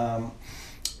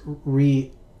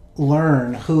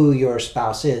relearn who your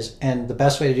spouse is. And the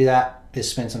best way to do that is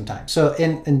spend some time. So,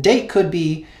 and date could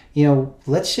be,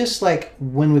 let's just, like,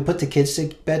 when we put the kids to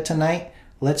bed tonight,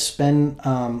 let's spend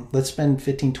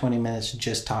 15, 20 minutes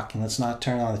just talking. Let's not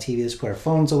turn on the TV. Let's put our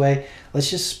phones away. Let's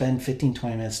just spend 15,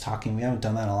 20 minutes talking. We haven't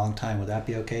done that in a long time. Would that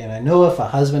be okay? And I know if a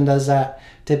husband does that,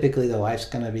 typically the wife's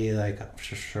going to be like,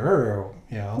 sure,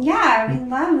 Yeah, we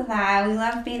love that. We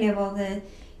love being able to,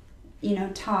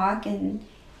 talk and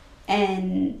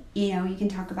you can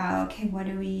talk about, okay, what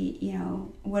do we,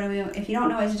 if you don't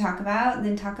know what to talk about,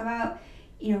 then talk about,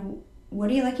 what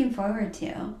are you looking forward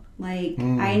to? Like,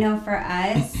 I know for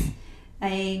us,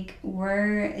 like,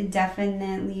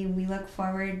 we look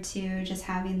forward to just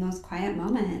having those quiet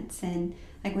moments. And,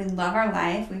 like, we love our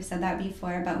life. We've said that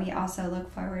before, but we also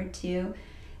look forward to,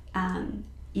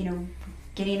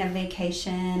 getting a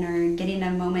vacation or getting a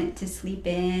moment to sleep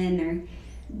in or,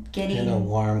 getting in a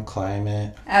warm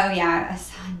climate. Oh yeah, a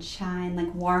sunshine,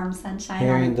 like warm sunshine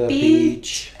Hearing on the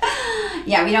beach.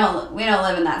 Yeah, we don't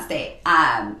live in that state.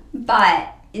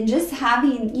 But just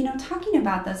having, talking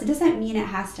about those, it doesn't mean it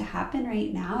has to happen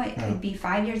right now. It could be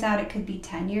 5 years out. It could be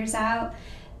 10 years out.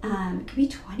 It could be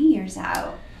 20 years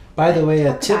out. By the way,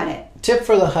 a tip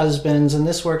for the husbands, and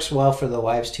this works well for the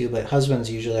wives too, but husbands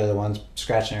usually are the ones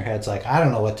scratching their heads like, I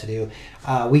don't know what to do.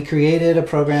 We created a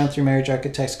program through Marriage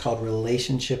Architects called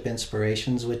Relationship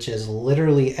Inspirations, which is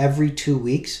literally every 2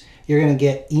 weeks, you're going to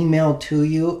get emailed to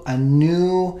you a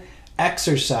new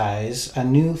exercise, a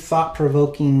new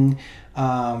thought-provoking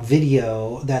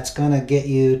video that's going to get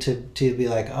you to be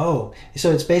like, oh.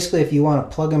 So it's basically if you want a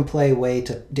plug-and-play way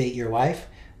to date your wife,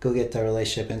 go get the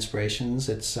Relationship Inspirations.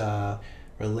 It's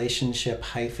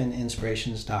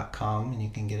relationship-inspirations.com, and you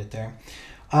can get it there.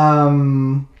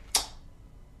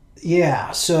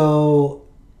 So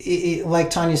like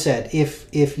Tawnya said,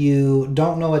 if you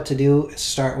don't know what to do,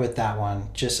 start with that one.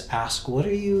 Just ask, what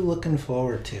are you looking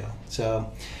forward to?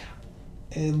 So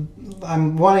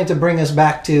I'm wanting to bring us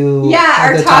back to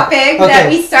our topic that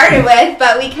we started with,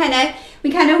 but we kind of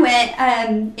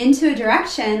went into a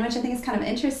direction which I think is kind of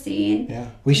interesting. Yeah,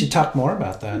 we should talk more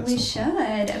about that. We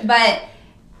should, but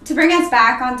to bring us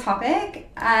back on topic,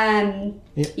 finding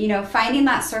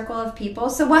that circle of people.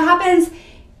 So what happens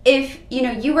if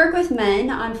you work with men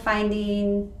on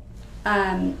finding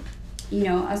a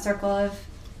circle of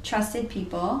trusted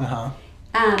people?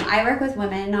 I work with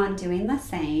women on doing the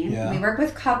same. We work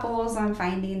with couples on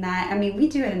finding that. I mean, we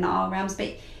do it in all realms,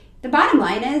 but the bottom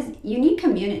line is you need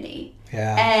community.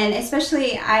 And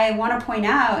especially I want to point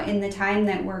out in the time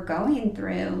that we're going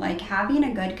through, like having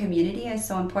a good community is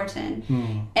so important.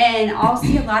 And I'll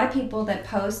see a lot of people that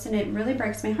post and it really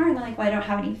breaks my heart. They're like, well, I don't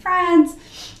have any friends.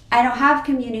 I don't have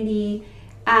community.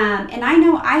 And I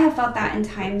know I have felt that in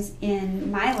times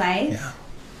in my life.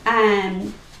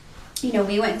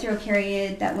 We went through a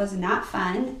period that was not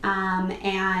fun.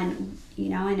 And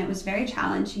it was very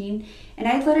challenging. And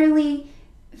I literally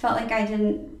felt like I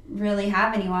didn't really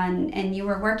have anyone, and you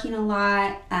were working a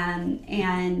lot.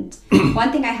 And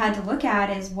one thing I had to look at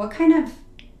is what kind of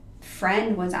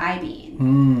friend was I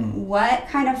being? What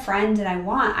kind of friend did I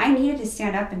want? I needed to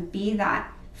stand up and be that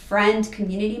friend,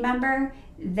 community member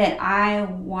that I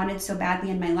wanted so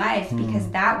badly in my life, because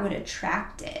that would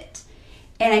attract it.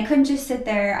 And I couldn't just sit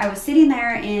there. I was sitting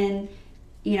there in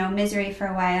misery for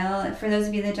a while. For those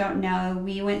of you that don't know,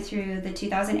 we went through the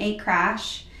 2008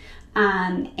 crash.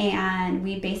 And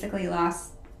we basically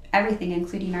lost everything,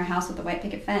 including our house with the white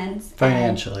picket fence.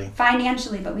 Financially,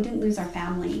 but we didn't lose our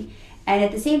family. And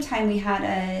at the same time, we had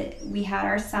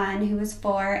our son who was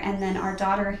 4, and then our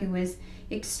daughter who was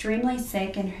extremely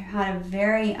sick and had a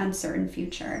very uncertain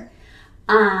future.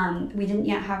 We didn't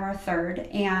yet have our third,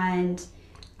 and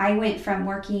I went from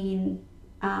working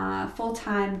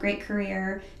full-time, great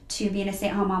career, to being a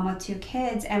stay-at-home mom with 2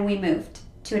 kids, and we moved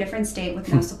to a different state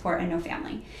with no support and no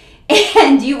family.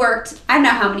 And you worked, I don't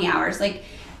know how many hours, like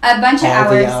a bunch of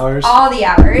hours, all the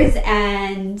hours.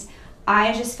 And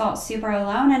I just felt super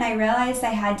alone. And I realized I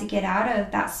had to get out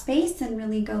of that space and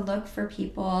really go look for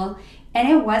people. And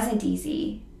it wasn't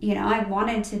easy. I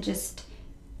wanted to just,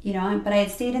 but I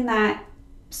had stayed in that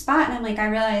spot. And I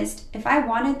realized if I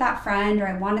wanted that friend or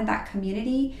I wanted that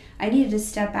community, I needed to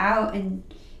step out and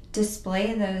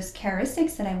display those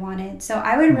characteristics that I wanted. So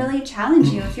I would really challenge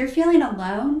you, if you're feeling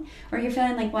alone or you're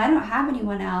feeling like, well, I don't have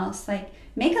anyone else,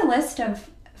 make a list of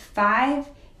 5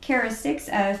 characteristics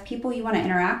of people you want to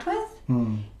interact with.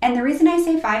 And the reason I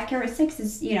say 5 characteristics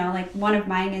is, one of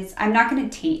mine is, I'm not going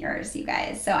to taint yours, you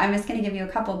guys, so I'm just going to give you a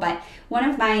couple, but one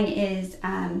of mine is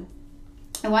I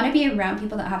want to be around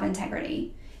people that have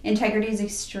integrity. Integrity is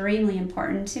extremely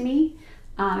important to me.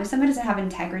 If someone doesn't have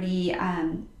integrity,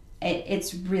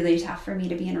 it's really tough for me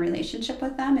to be in a relationship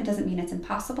with them. It doesn't mean it's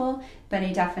impossible, but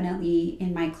I definitely,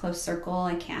 in my close circle,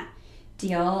 I can't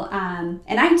deal. And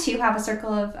I too have a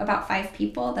circle of about 5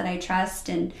 people that I trust,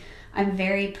 and I'm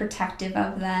very protective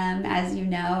of them, as you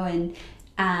know,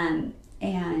 and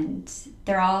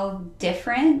they're all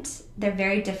different. They're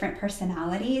very different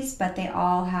personalities, but they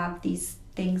all have these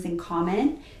things in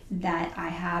common that I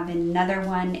have. Another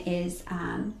one is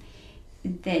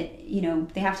that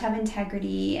they have to have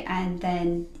integrity, and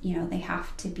then they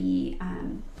have to be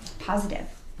positive.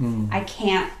 I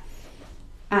can't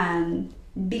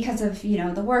because of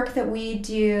the work that we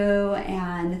do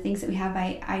and the things that we have.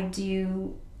 I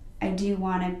do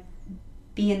want to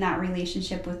be in that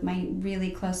relationship with my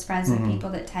really close friends and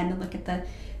people that tend to look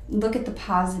at the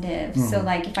positive. So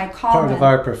if I call part them, of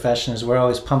our profession is we're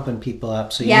always pumping people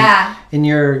up. So in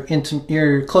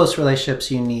your close relationships,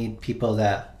 you need people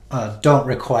that don't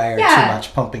require too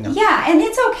much pumping up. Yeah, and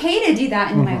it's okay to do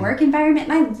that in my work environment,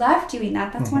 and I love doing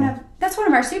that. That's one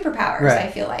of our superpowers, right.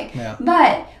 I feel like. Yeah.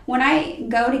 But when I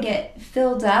go to get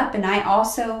filled up, and I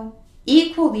also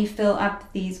equally fill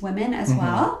up these women as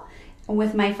well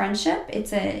with my friendship,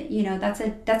 it's a,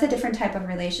 that's a different type of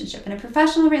relationship. In a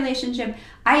professional relationship,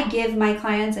 I give my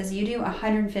clients, as you do,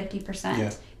 150%.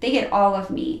 Yeah. They get all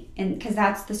of me, and because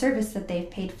that's the service that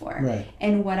they've paid for, right.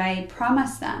 and what I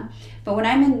promise them. But when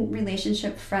I'm in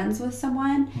relationship friends with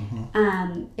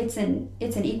someone, it's an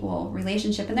equal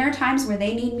relationship. And there are times where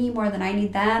they need me more than I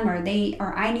need them, or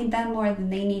I need them more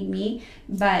than they need me.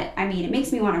 But I mean, it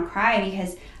makes me want to cry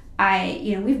because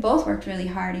we've both worked really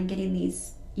hard in getting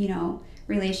these,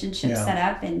 relationships set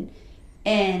up, and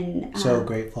so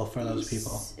grateful for those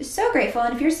people. So grateful.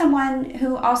 And if you're someone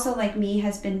who also, like me,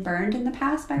 has been burned in the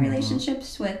past by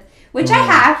relationships which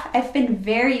I've been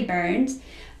very burned.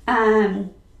 I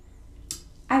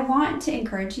want to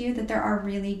encourage you that there are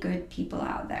really good people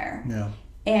out there.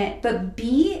 Yeah. But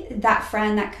be that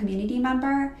friend, that community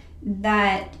member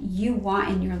that you want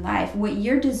in your life. What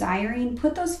you're desiring,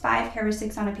 put those 5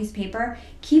 heuristics on a piece of paper,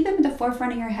 keep them at the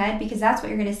forefront of your head, because that's what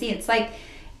you're going to see. It's like,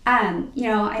 I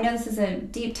know this is a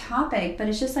deep topic, but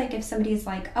it's just like if somebody's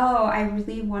like, oh, I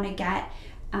really want to get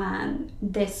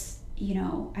this,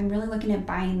 I'm really looking at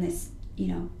buying this,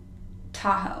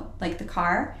 Tahoe, like the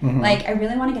car. Like, I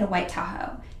really want to get a white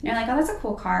Tahoe. And you're like, oh, that's a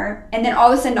cool car. And then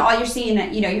all of a sudden, all you're seeing,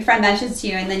 your friend mentions to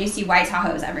you, and then you see white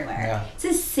Tahoes everywhere. Yeah. It's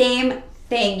the same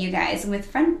thing, you guys, I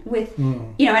don't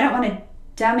want to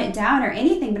dumb it down or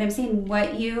anything, but I'm saying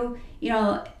what you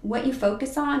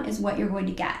focus on is what you're going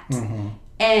to get.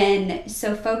 And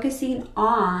so focusing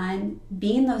on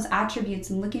being those attributes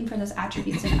and looking for those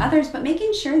attributes in others, but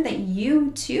making sure that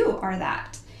you too are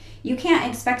that. You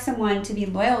can't expect someone to be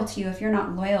loyal to you if you're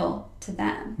not loyal to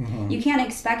them. You can't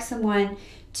expect someone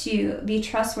to be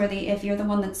trustworthy if you're the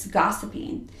one that's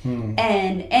gossiping.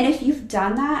 And if you've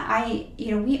done that,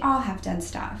 we all have done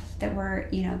stuff that we're,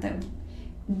 maybe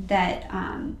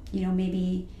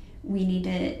we need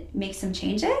to make some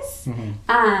changes.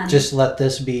 Just let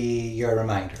this be your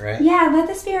reminder, right? Yeah, let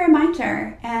this be a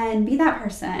reminder, and be that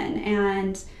person,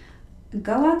 and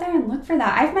go out there and look for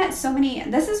that. I've met so many.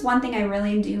 This is one thing I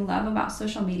really do love about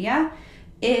social media,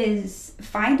 is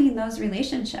finding those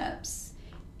relationships.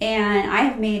 And I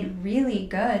have made really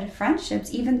good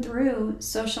friendships, even through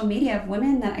social media, of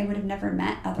women that I would have never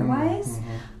met otherwise.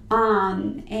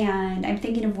 And I'm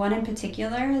thinking of one in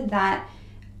particular that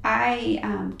I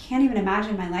can't even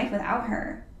imagine my life without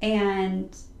her.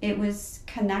 And it was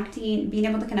being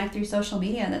able to connect through social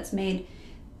media that's made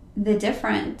the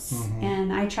difference.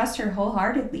 And I trust her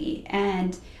wholeheartedly.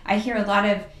 And I hear a lot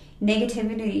of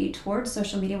negativity towards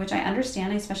social media, which I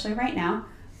understand, especially right now.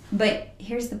 But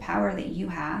here's the power that you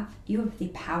have. You have the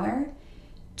power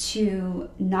to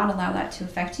not allow that to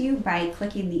affect you by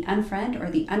clicking the unfriend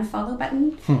or the unfollow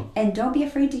button. And don't be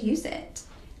afraid to use it.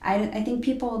 I think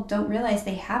people don't realize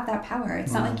they have that power.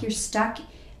 It's not like you're stuck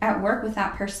at work with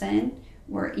that person,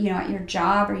 or at your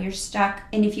job, or you're stuck.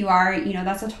 And if you are,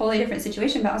 that's a totally different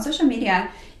situation. But on social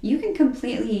media, you can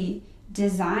completely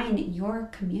design your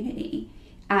community.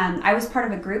 I was part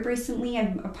of a group recently.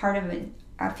 I'm a part of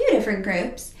a few different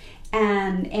groups,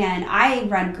 and I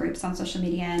run groups on social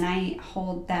media, and I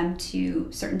hold them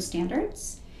to certain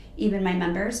standards, even my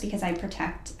members, because I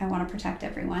want to protect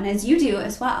everyone, as you do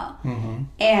as well.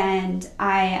 And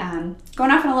I,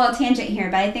 going off on a little tangent here,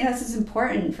 but I think this is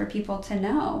important for people to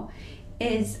know,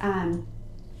 is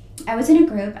I was in a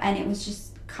group, and it was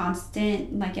just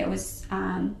constant,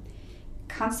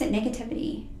 constant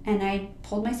negativity, and I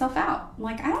pulled myself out. I'm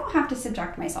like, I don't have to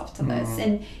subject myself to this.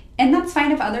 And that's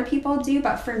fine if other people do,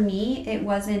 but for me, it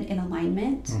wasn't in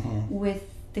alignment with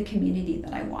the community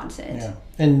that I wanted. Yeah.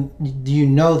 And do you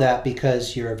know that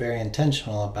because you're very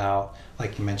intentional about,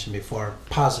 like you mentioned before,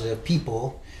 positive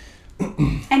people?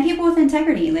 And people with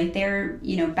integrity, like they're,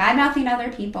 bad-mouthing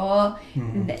other people.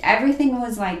 Everything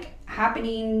was like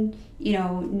happening,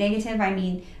 negative. I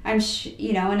mean, and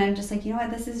I'm just like,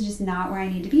 this is just not where I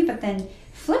need to be. But then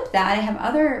flip that, I have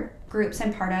other groups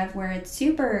I'm part of where it's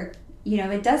super,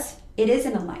 it is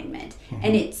in alignment,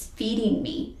 and it's feeding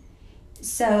me.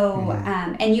 So,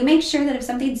 and you make sure that if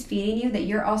something's feeding you, that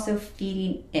you're also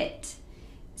feeding it.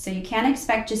 So you can't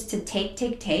expect just to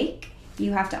take.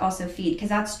 You have to also feed, because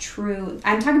that's true.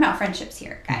 I'm talking about friendships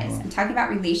here, guys. I'm talking about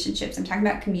relationships. I'm talking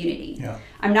about community. Yeah.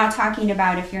 I'm not talking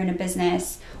about if you're in a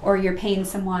business or you're paying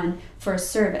someone for a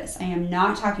service. I am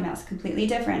not talking about, it's completely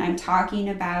different. I'm talking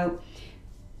about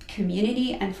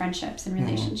community and friendships and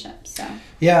relationships. So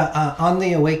on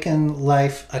the Awaken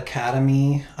Life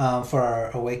Academy, for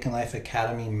our Awaken Life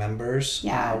Academy members,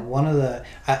 one of the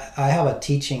I have a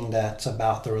teaching that's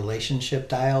about the relationship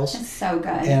dials. It's so good.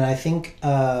 And I think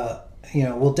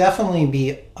we'll definitely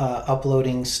be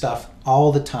uploading stuff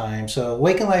all the time. So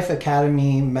Awaken Life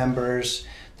Academy members,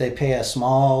 they pay a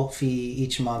small fee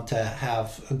each month to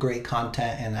have great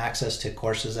content and access to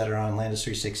courses that are on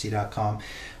landis360.com.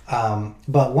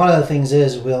 But one of the things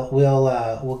is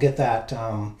we'll get that.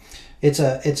 It's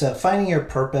a finding your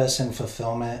purpose and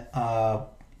fulfillment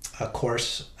a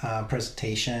course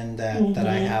presentation that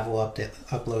I have. We'll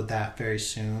upload that very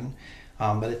soon.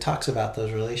 But it talks about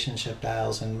those relationship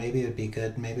dials, and maybe it'd be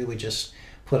good. Maybe we just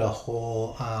put a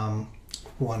whole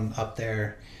one up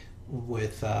there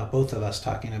with both of us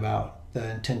talking about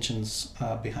the intentions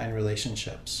behind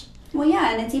relationships. Well,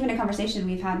 yeah, and it's even a conversation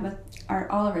we've had with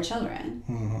all of our children.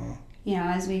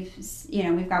 As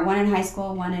we've got one in high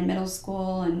school, one in middle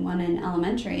school, and one in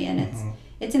elementary, and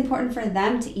it's important for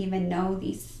them to even know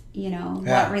these,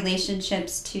 what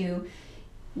relationships to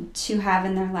have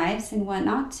in their lives and what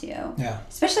not to. Yeah.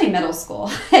 Especially middle school.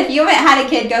 If you haven't had a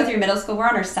kid go through middle school, we're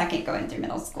on our second going through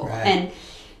middle school. Right. And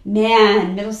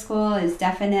man, middle school is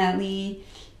definitely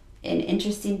an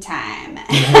interesting time.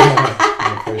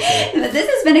 Yeah, for sure. But this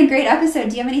has been a great episode.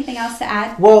 Do you have anything else to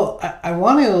add? Well, I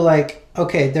want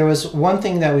to there was one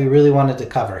thing that we really wanted to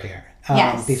cover here.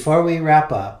 Yes. Before we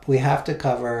wrap up, we have to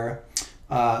cover,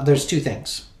 there's two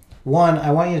things. One,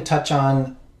 I want you to touch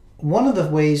on one of the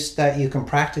ways that you can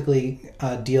practically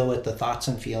deal with the thoughts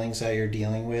and feelings that you're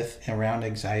dealing with around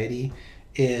anxiety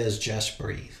is just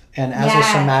breathe. And as a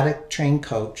somatic trained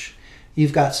coach,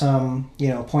 you've got some,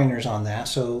 pointers on that.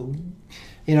 So,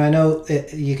 I know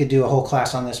you could do a whole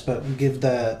class on this, but give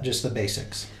just the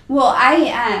basics. Well,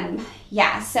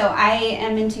 so I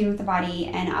am in tune with the body,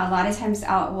 and a lot of times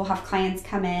we'll have clients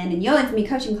come in, and you'll have me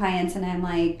coaching clients, and I'm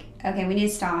like, okay, we need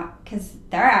to stop because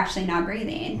they're actually not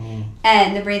breathing.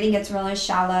 And the breathing gets really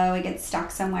shallow. It gets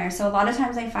stuck somewhere. So a lot of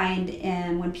times I find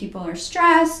when people are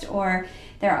stressed or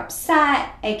they're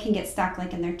upset, it can get stuck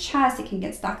like in their chest. It can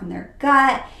get stuck in their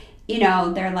gut.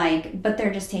 They're like, but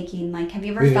they're just taking have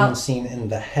you ever We've felt? We've seen it in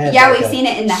the head. Yeah, we've seen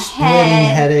it in the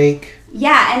head. Headache.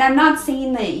 Yeah, and I'm not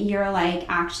saying that you're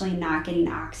actually not getting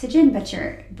oxygen, but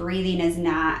your breathing is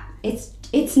not,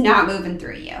 it's not moving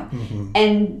through you.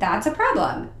 And that's a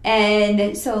problem.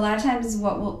 And so a lot of times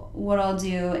what I'll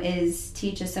do is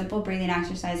teach a simple breathing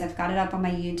exercise. I've got it up on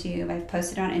my YouTube. I've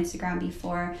posted it on Instagram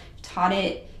before, taught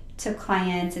it to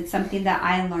clients. It's something that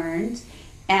I learned.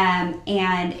 And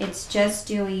it's just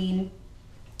doing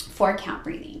 4-count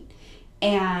breathing.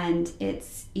 And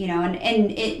it's,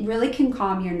 and it really can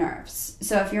calm your nerves.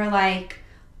 So if you're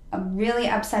really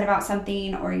upset about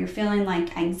something, or you're feeling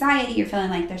anxiety, you're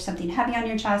feeling there's something heavy on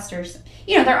your chest, or,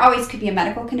 there always could be a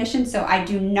medical condition. So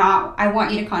I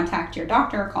want you to contact your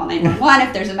doctor or call 911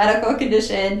 if there's a medical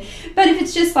condition. But if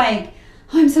it's just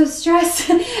I'm so stressed,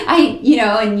 and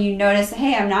you notice,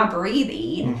 hey, I'm not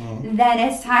breathing, then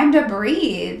it's time to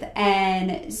breathe.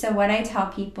 And so what I tell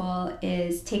people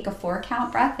is take a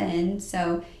 4-count breath in.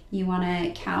 So you want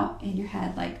to count in your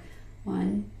head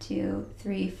 1, 2,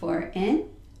 3, 4 in.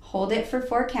 Hold it for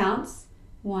 4 counts.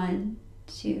 1,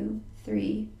 2,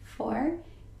 3, 4.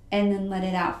 And then let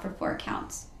it out for 4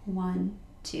 counts. 1,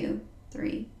 2,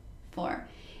 3, 4.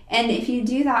 And if you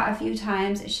do that a few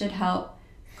times, it should help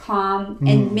calm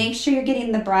and make sure you're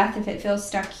getting the breath. If it feels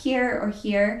stuck here or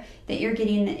here, that you're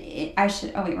getting it.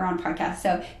 We're on podcast.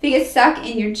 So if it gets stuck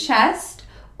in your chest,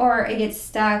 or it gets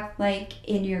stuck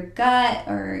in your gut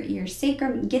or your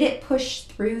sacrum, get it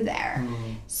pushed through there.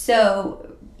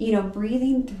 So,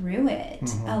 breathing through it.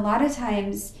 A lot of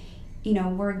times,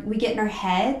 we get in our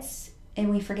heads and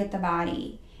we forget the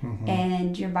body.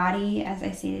 And your body, as I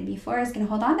stated before, is going to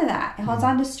hold on to that. It holds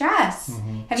on to stress.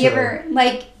 Have you ever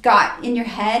got in your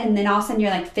head and then all of a sudden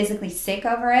you're physically sick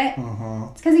over it?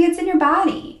 It's because it gets in your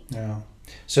body. Yeah.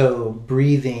 So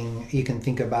breathing, you can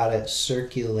think about it,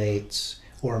 circulates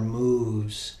or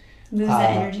moves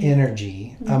that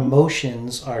energy.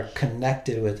 Emotions are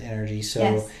connected with energy.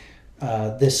 So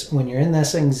when you're in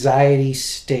this anxiety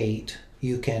state,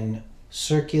 you can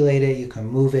circulate it, you can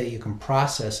move it, you can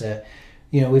process it.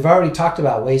 We've already talked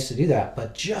about ways to do that,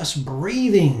 but just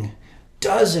breathing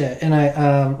does it. And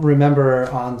I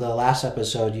remember on the last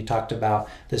episode, you talked about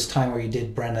this time where you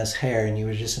did Brenna's hair and you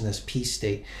were just in this peace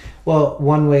state. Well,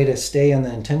 one way to stay in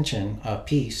the intention of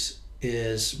peace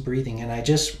is breathing. And I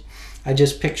just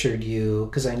pictured you,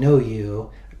 because I know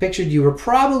you, pictured you were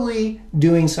probably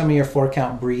doing some of your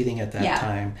 4-count breathing at that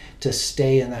time to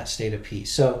stay in that state of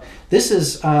peace. So this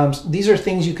is these are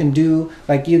things you can do.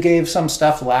 Like you gave some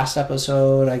stuff last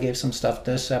episode, I gave some stuff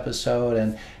this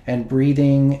episode, and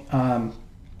breathing,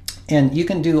 and you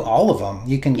can do all of them.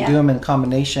 You can do them in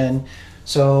combination.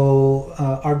 So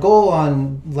our goal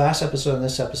on last episode and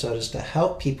this episode is to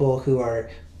help people who are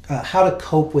how to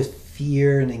cope with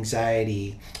fear and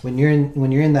anxiety when you're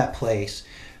in that place.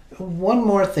 One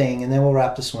more thing, and then we'll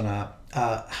wrap this one up.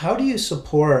 How do you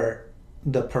support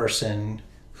the person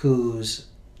who's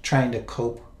trying to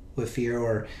cope with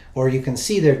fear, or you can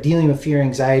see they're dealing with fear,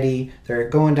 anxiety, they're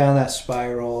going down that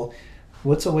spiral?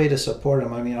 What's a way to support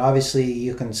them? I mean, obviously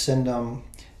you can send them,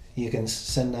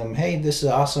 hey, this is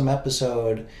an awesome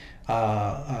episode,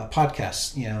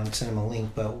 podcast, and send them a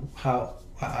link. But how?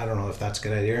 I don't know if that's a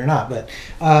good idea or not. But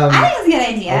I think it's a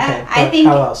good idea. Okay, I think.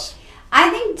 How else? I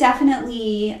think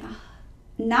definitely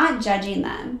not judging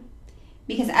them,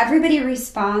 because everybody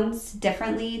responds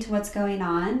differently to what's going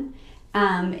on.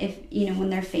 If when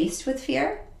they're faced with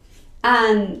fear,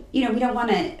 we don't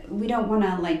want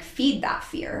to like feed that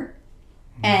fear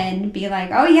and be like,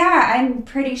 oh yeah, I'm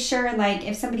pretty sure, like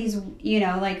if somebody's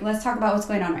like, let's talk about what's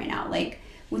going on right now, like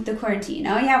with the quarantine.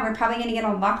 Oh yeah, we're probably gonna get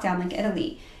on lockdown like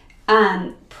Italy.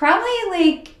 Probably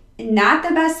like not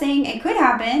the best thing. It could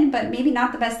happen, but maybe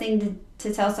not the best thing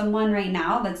to tell someone right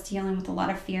now that's dealing with a lot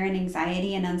of fear and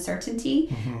anxiety and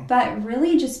uncertainty. But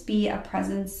really just be a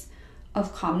presence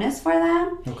of calmness for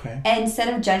them. Okay. And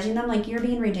instead of judging them like you're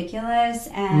being ridiculous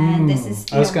and this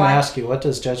is. I was going to ask you, what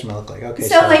does judgment look like? Okay.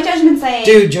 So like judgment's like,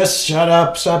 dude, just shut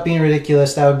up, stop being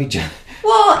ridiculous. That would be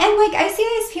Well, and like I see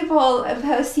these people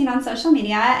posting on social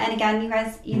media, and again, you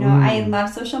guys, I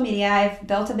love social media. I've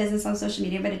built a business on social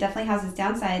media, but it definitely has its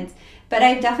downsides. But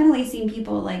I've definitely seen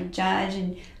people like judge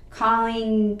and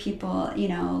calling people,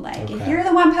 like if you're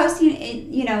the one posting,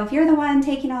 if you're the one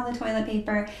taking all the toilet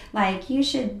paper, like you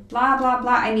should blah blah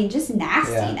blah. I mean, just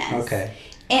nastiness. Yeah,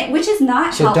 okay. Which is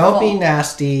not helpful. So don't be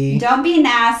nasty. Don't be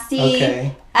nasty.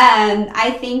 Okay.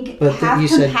 I think have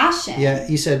compassion.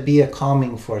 You said be a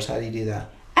calming force. How do you do that?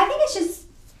 I think it's just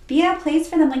be a place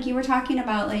for them, like you were talking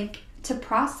about, like to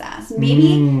process.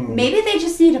 Maybe they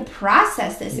just need to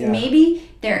process this. Yeah. Maybe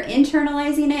they're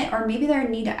internalizing it, or maybe they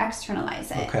need to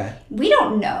externalize it. Okay. We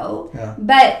don't know. Yeah.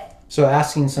 But so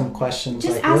asking some questions,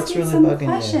 just like asking what's really some bugging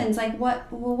questions, you? like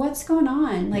what's going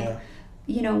on? Like,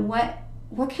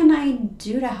 what can I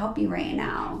do to help you right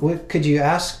now? What could you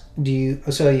ask?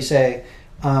 So you say,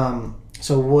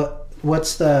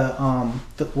 what's the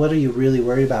what are you really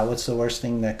worried about? What's the worst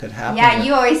thing that could happen? Yeah,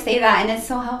 you always say that, and it's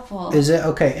so helpful. Is it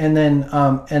okay? And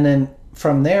then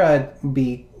from there, I'd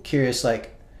be curious, like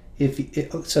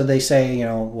so they say,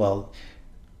 well,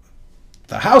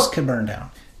 the house could burn down,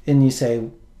 and you say,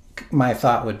 my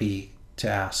thought would be to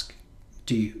ask,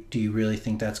 do you really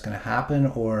think that's going to happen,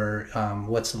 or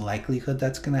what's the likelihood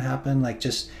that's going to happen? Like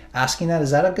just asking that, is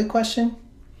that a good question?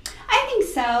 I think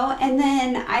so. And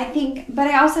then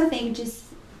I also think just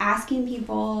asking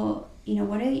people,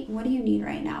 what do you need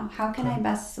right now? How can I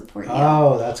best support you?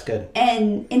 Oh, that's good.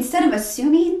 And instead of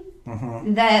assuming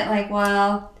that, like,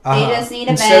 well, they just need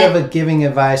a instead vent. of giving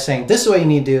advice saying this is what you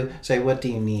need to do, say what do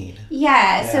you need?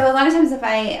 Yeah. So a lot of times if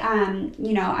I,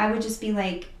 I would just be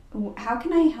like, how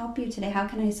can I help you today? How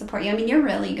can I support you? I mean, you're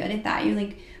really good at that. You're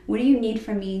like, what do you need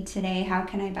from me today? How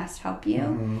can I best help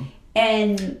you?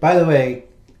 And by the way,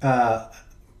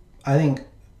 I think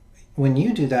when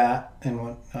you do that,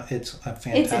 and it's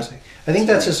fantastic. I think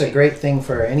that's just a great thing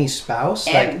for any spouse.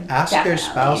 Like ask your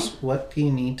spouse, what do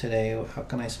you need today? How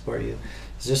can I support you?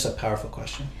 It's just a powerful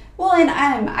question. Well, and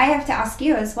I have to ask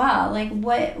you as well. Like,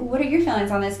 what are your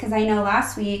feelings on this? Because I know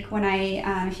last week when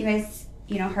if you guys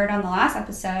heard on the last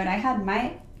episode, I had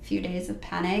my few days of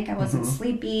panic. I wasn't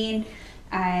sleeping.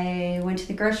 I went to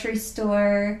the grocery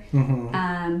store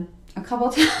a couple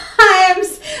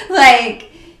times, like,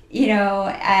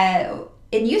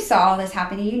 and you saw all this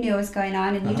happening. You knew what was going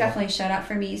on, and you definitely showed up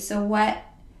for me. So what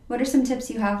are some tips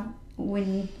you have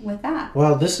with that?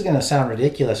 Well, this is going to sound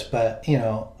ridiculous, but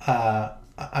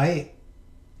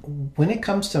when it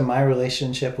comes to my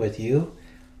relationship with you,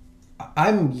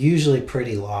 I'm usually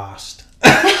pretty lost.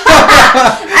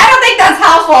 I don't think that's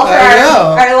helpful for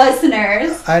our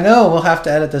listeners. I know we'll have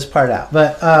to edit this part out,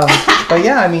 but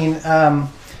yeah, I mean,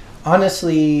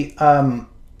 honestly,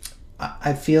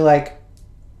 I feel like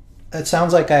it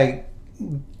sounds like I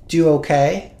do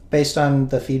okay based on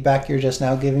the feedback you're just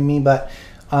now giving me, but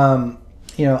I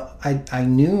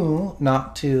knew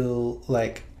not to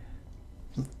like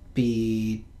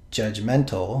be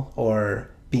judgmental or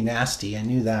be nasty. I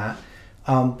knew that.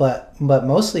 But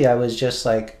mostly I was just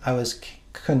like, I was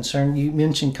concern. You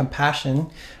mentioned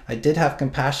compassion. I did have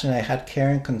compassion. I had care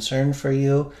and concern for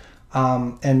you.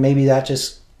 And maybe that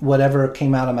just, whatever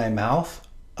came out of my mouth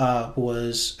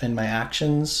was, in my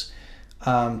actions,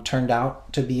 turned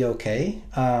out to be okay.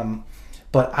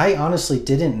 But I honestly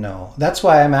didn't know. That's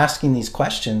why I'm asking these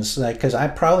questions, like, because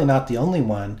I'm probably not the only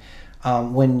one.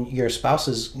 When your spouse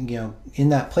is, in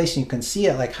that place and you can see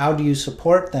it, like, how do you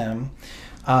support them?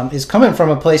 Is coming from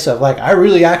a place of, like, I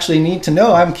really actually need to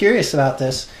know. I'm curious about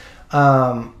this.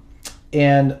 And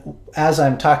as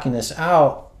I'm talking this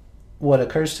out, what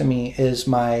occurs to me is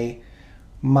my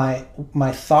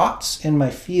thoughts and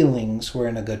my feelings were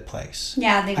in a good place.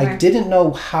 Yeah, they were. I didn't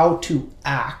know how to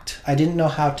act. I didn't know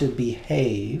how to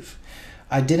behave.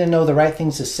 I didn't know the right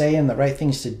things to say and the right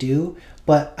things to do.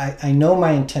 But I know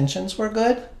my intentions were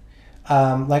good.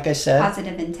 Like I said,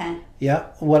 positive intent. Yeah.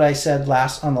 What I said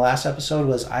on the last episode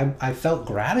was I felt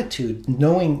gratitude,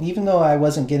 knowing, even though I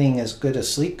wasn't getting as good a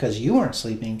sleep because you weren't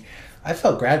sleeping, I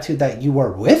felt gratitude that you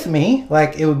were with me.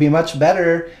 Like, it would be much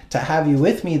better to have you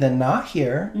with me than not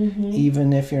here,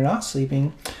 even if you're not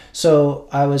sleeping. So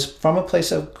I was from a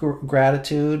place of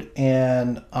gratitude,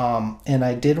 and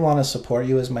I did want to support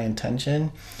you as my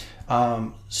intention.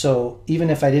 So even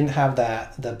if I didn't have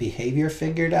the behavior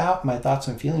figured out, my thoughts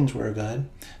and feelings were good.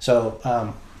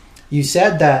 So you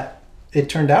said that it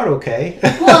turned out okay.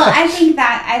 Well, I think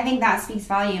that speaks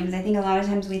volumes. I think a lot of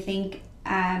times we think,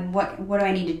 what do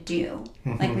I need to do?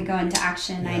 Like, we go into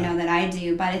action. Yeah. I know that I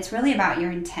do, but it's really about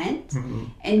your intent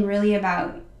and really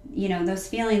about, those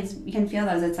feelings. You can feel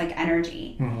those. It's like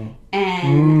energy.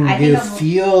 And I think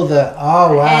feel the,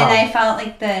 oh wow. And I felt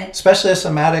like especially a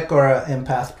somatic or an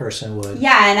empath person would.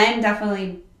 Yeah, and I'm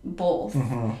definitely both.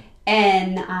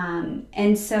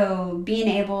 And so being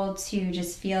able to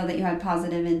just feel that you had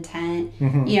positive intent,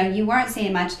 you weren't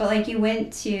saying much, but like, you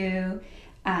went to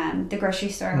the grocery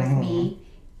store with me,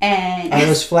 and I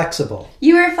was flexible.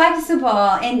 You were flexible,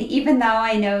 and even though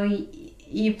I know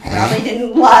you probably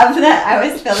didn't love that I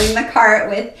was filling the cart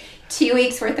with 2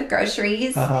 weeks worth of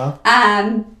groceries,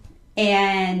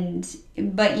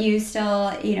 but you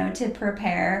still, to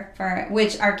prepare for,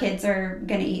 which our kids are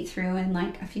going to eat through in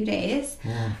like a few days.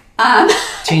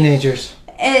 Teenagers.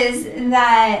 Is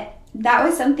that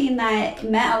was something that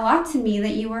meant a lot to me,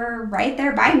 that you were right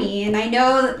there by me. And I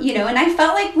know, and I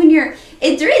felt like when during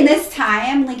this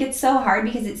time, like, it's so hard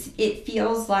because it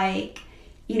feels like,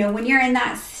 when you're in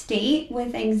that state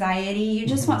with anxiety, you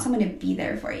just want someone to be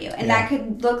there for you. And that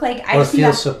could look like, I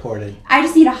feel supported. I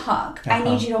just need a hug. I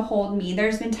need you to hold me.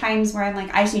 There's been times where I'm like,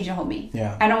 I just need you to hold me.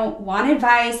 Yeah. I don't want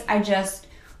advice. I just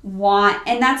want,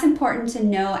 and that's important to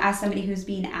know as somebody who's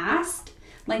being asked,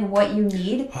 like, what you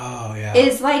need. Oh, yeah.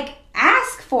 Is like,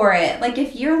 ask for it. Like,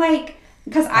 if you're like,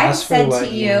 because I've said to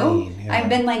you, I've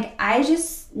been like, I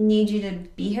just need you to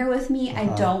be here with me. I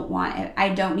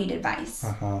don't need advice.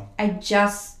 I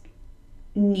just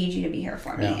need you to be here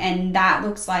for me. And that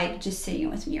looks like just sitting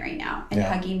with me right now and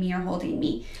hugging me or holding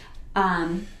me,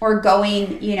 or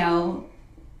going,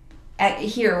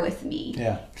 here with me.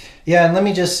 Yeah. And let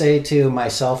me just say to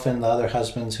myself and the other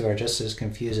husbands who are just as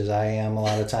confused as I am a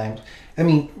lot of times, I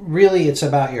mean, really, it's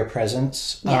about your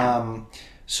presence.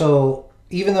 So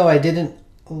even though I didn't,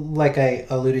 like I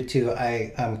alluded to,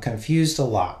 I'm confused a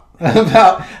lot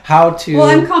about how to. Well,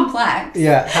 I'm complex.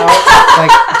 Yeah, how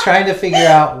like trying to figure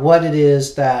out what it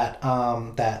is that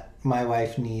that my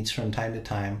wife needs from time to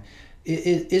time.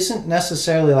 It isn't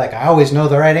necessarily like I always know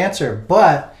the right answer,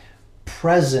 but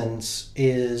presence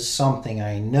is something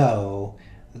I know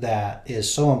that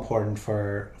is so important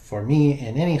for me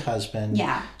and any husband.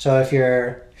 Yeah. So if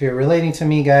you're relating to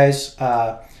me, guys,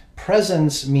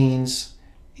 presence means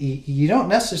you don't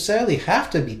necessarily have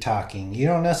to be talking. You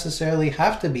don't necessarily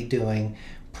have to be doing.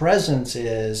 Presence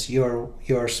is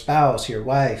your spouse, your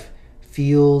wife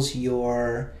feels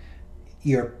you're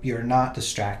not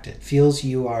distracted, feels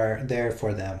you are there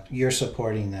for them, you're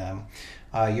supporting them,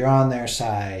 you're on their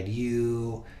side.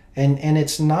 And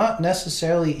it's not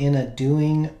necessarily in a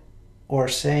doing or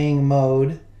saying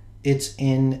mode. It's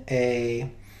in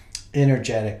a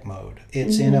energetic mode.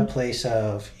 It's in a place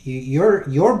of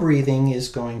your breathing is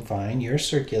going fine. You're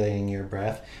circulating your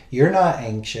breath. You're not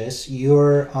anxious.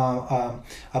 You're a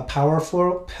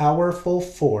powerful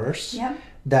force. Yep.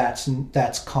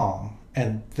 That's calm,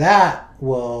 and that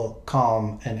will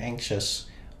calm an anxious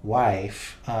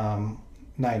wife 9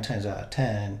 times out of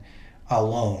 10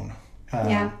 alone.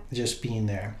 Just being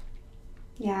there.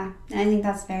 Yeah, I think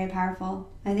that's very powerful.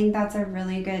 I think that's a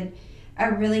really good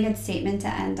statement to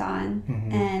end on.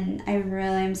 And I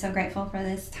really am so grateful for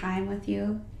this time with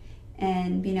you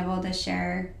and being able to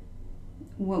share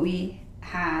what we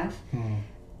have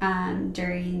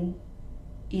during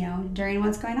during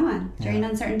what's going on, during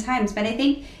uncertain times. But I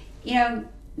think,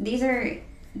 these are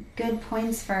good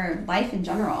points for life in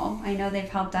general. I know they've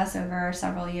helped us over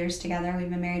several years together. We've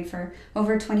been married for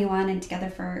over 21 and together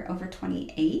for over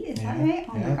 28. Is that right?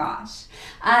 Oh my gosh.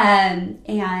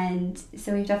 And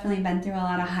so we've definitely been through a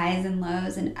lot of highs and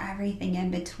lows and everything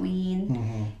in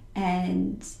between.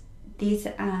 And these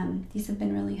have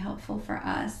been really helpful for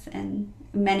us and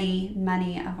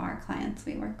many of our clients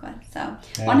we work with. So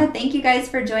I want to thank you guys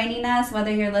for joining us, whether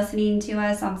you're listening to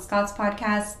us on Scott's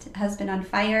podcast, Husband on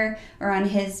Fire, or on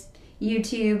his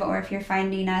YouTube, or if you're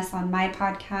finding us on my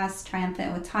podcast,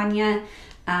 Triumphant with Tawnya,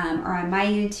 or on my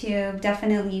YouTube.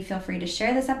 Definitely feel free to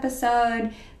share this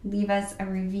episode, leave us a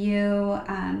review.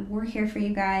 We're here for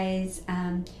you guys.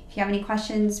 If you have any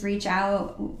questions, reach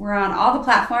out. We're on all the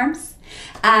platforms,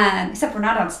 except we're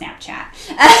not on Snapchat.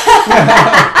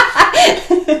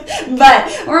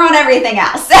 But we're on everything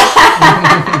else.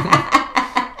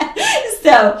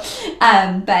 So,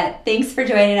 but thanks for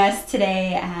joining us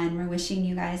today, and we're wishing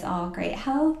you guys all great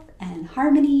health and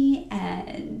harmony,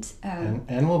 and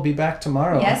we'll be back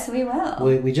tomorrow. Yes, we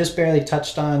will. We just barely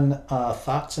touched on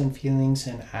thoughts and feelings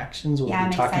and actions. We'll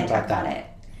be talking about that. It.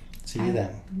 See you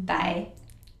then. Bye.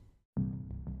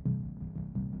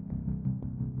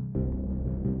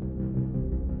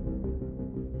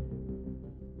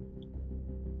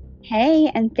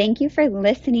 Hey, and thank you for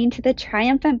listening to the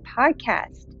Triumphant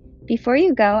Podcast. Before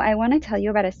you go, I want to tell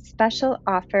you about a special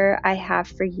offer I have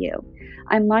for you.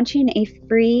 I'm launching a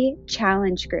free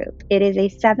challenge group. It is a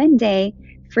 7-day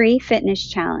free fitness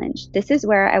challenge. This is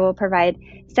where I will provide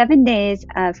 7 days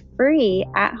of free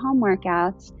at-home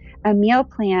workouts, a meal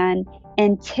plan,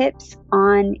 and tips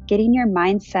on getting your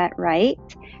mindset right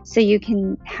so you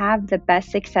can have the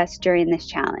best success during this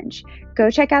challenge. Go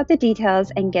check out the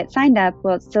details and get signed up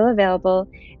while it's still available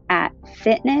at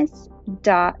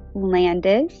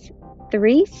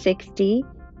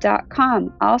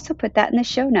fitness.landis360.com. I'll also put that in the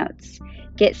show notes.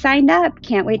 Get signed up.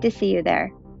 Can't wait to see you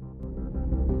there.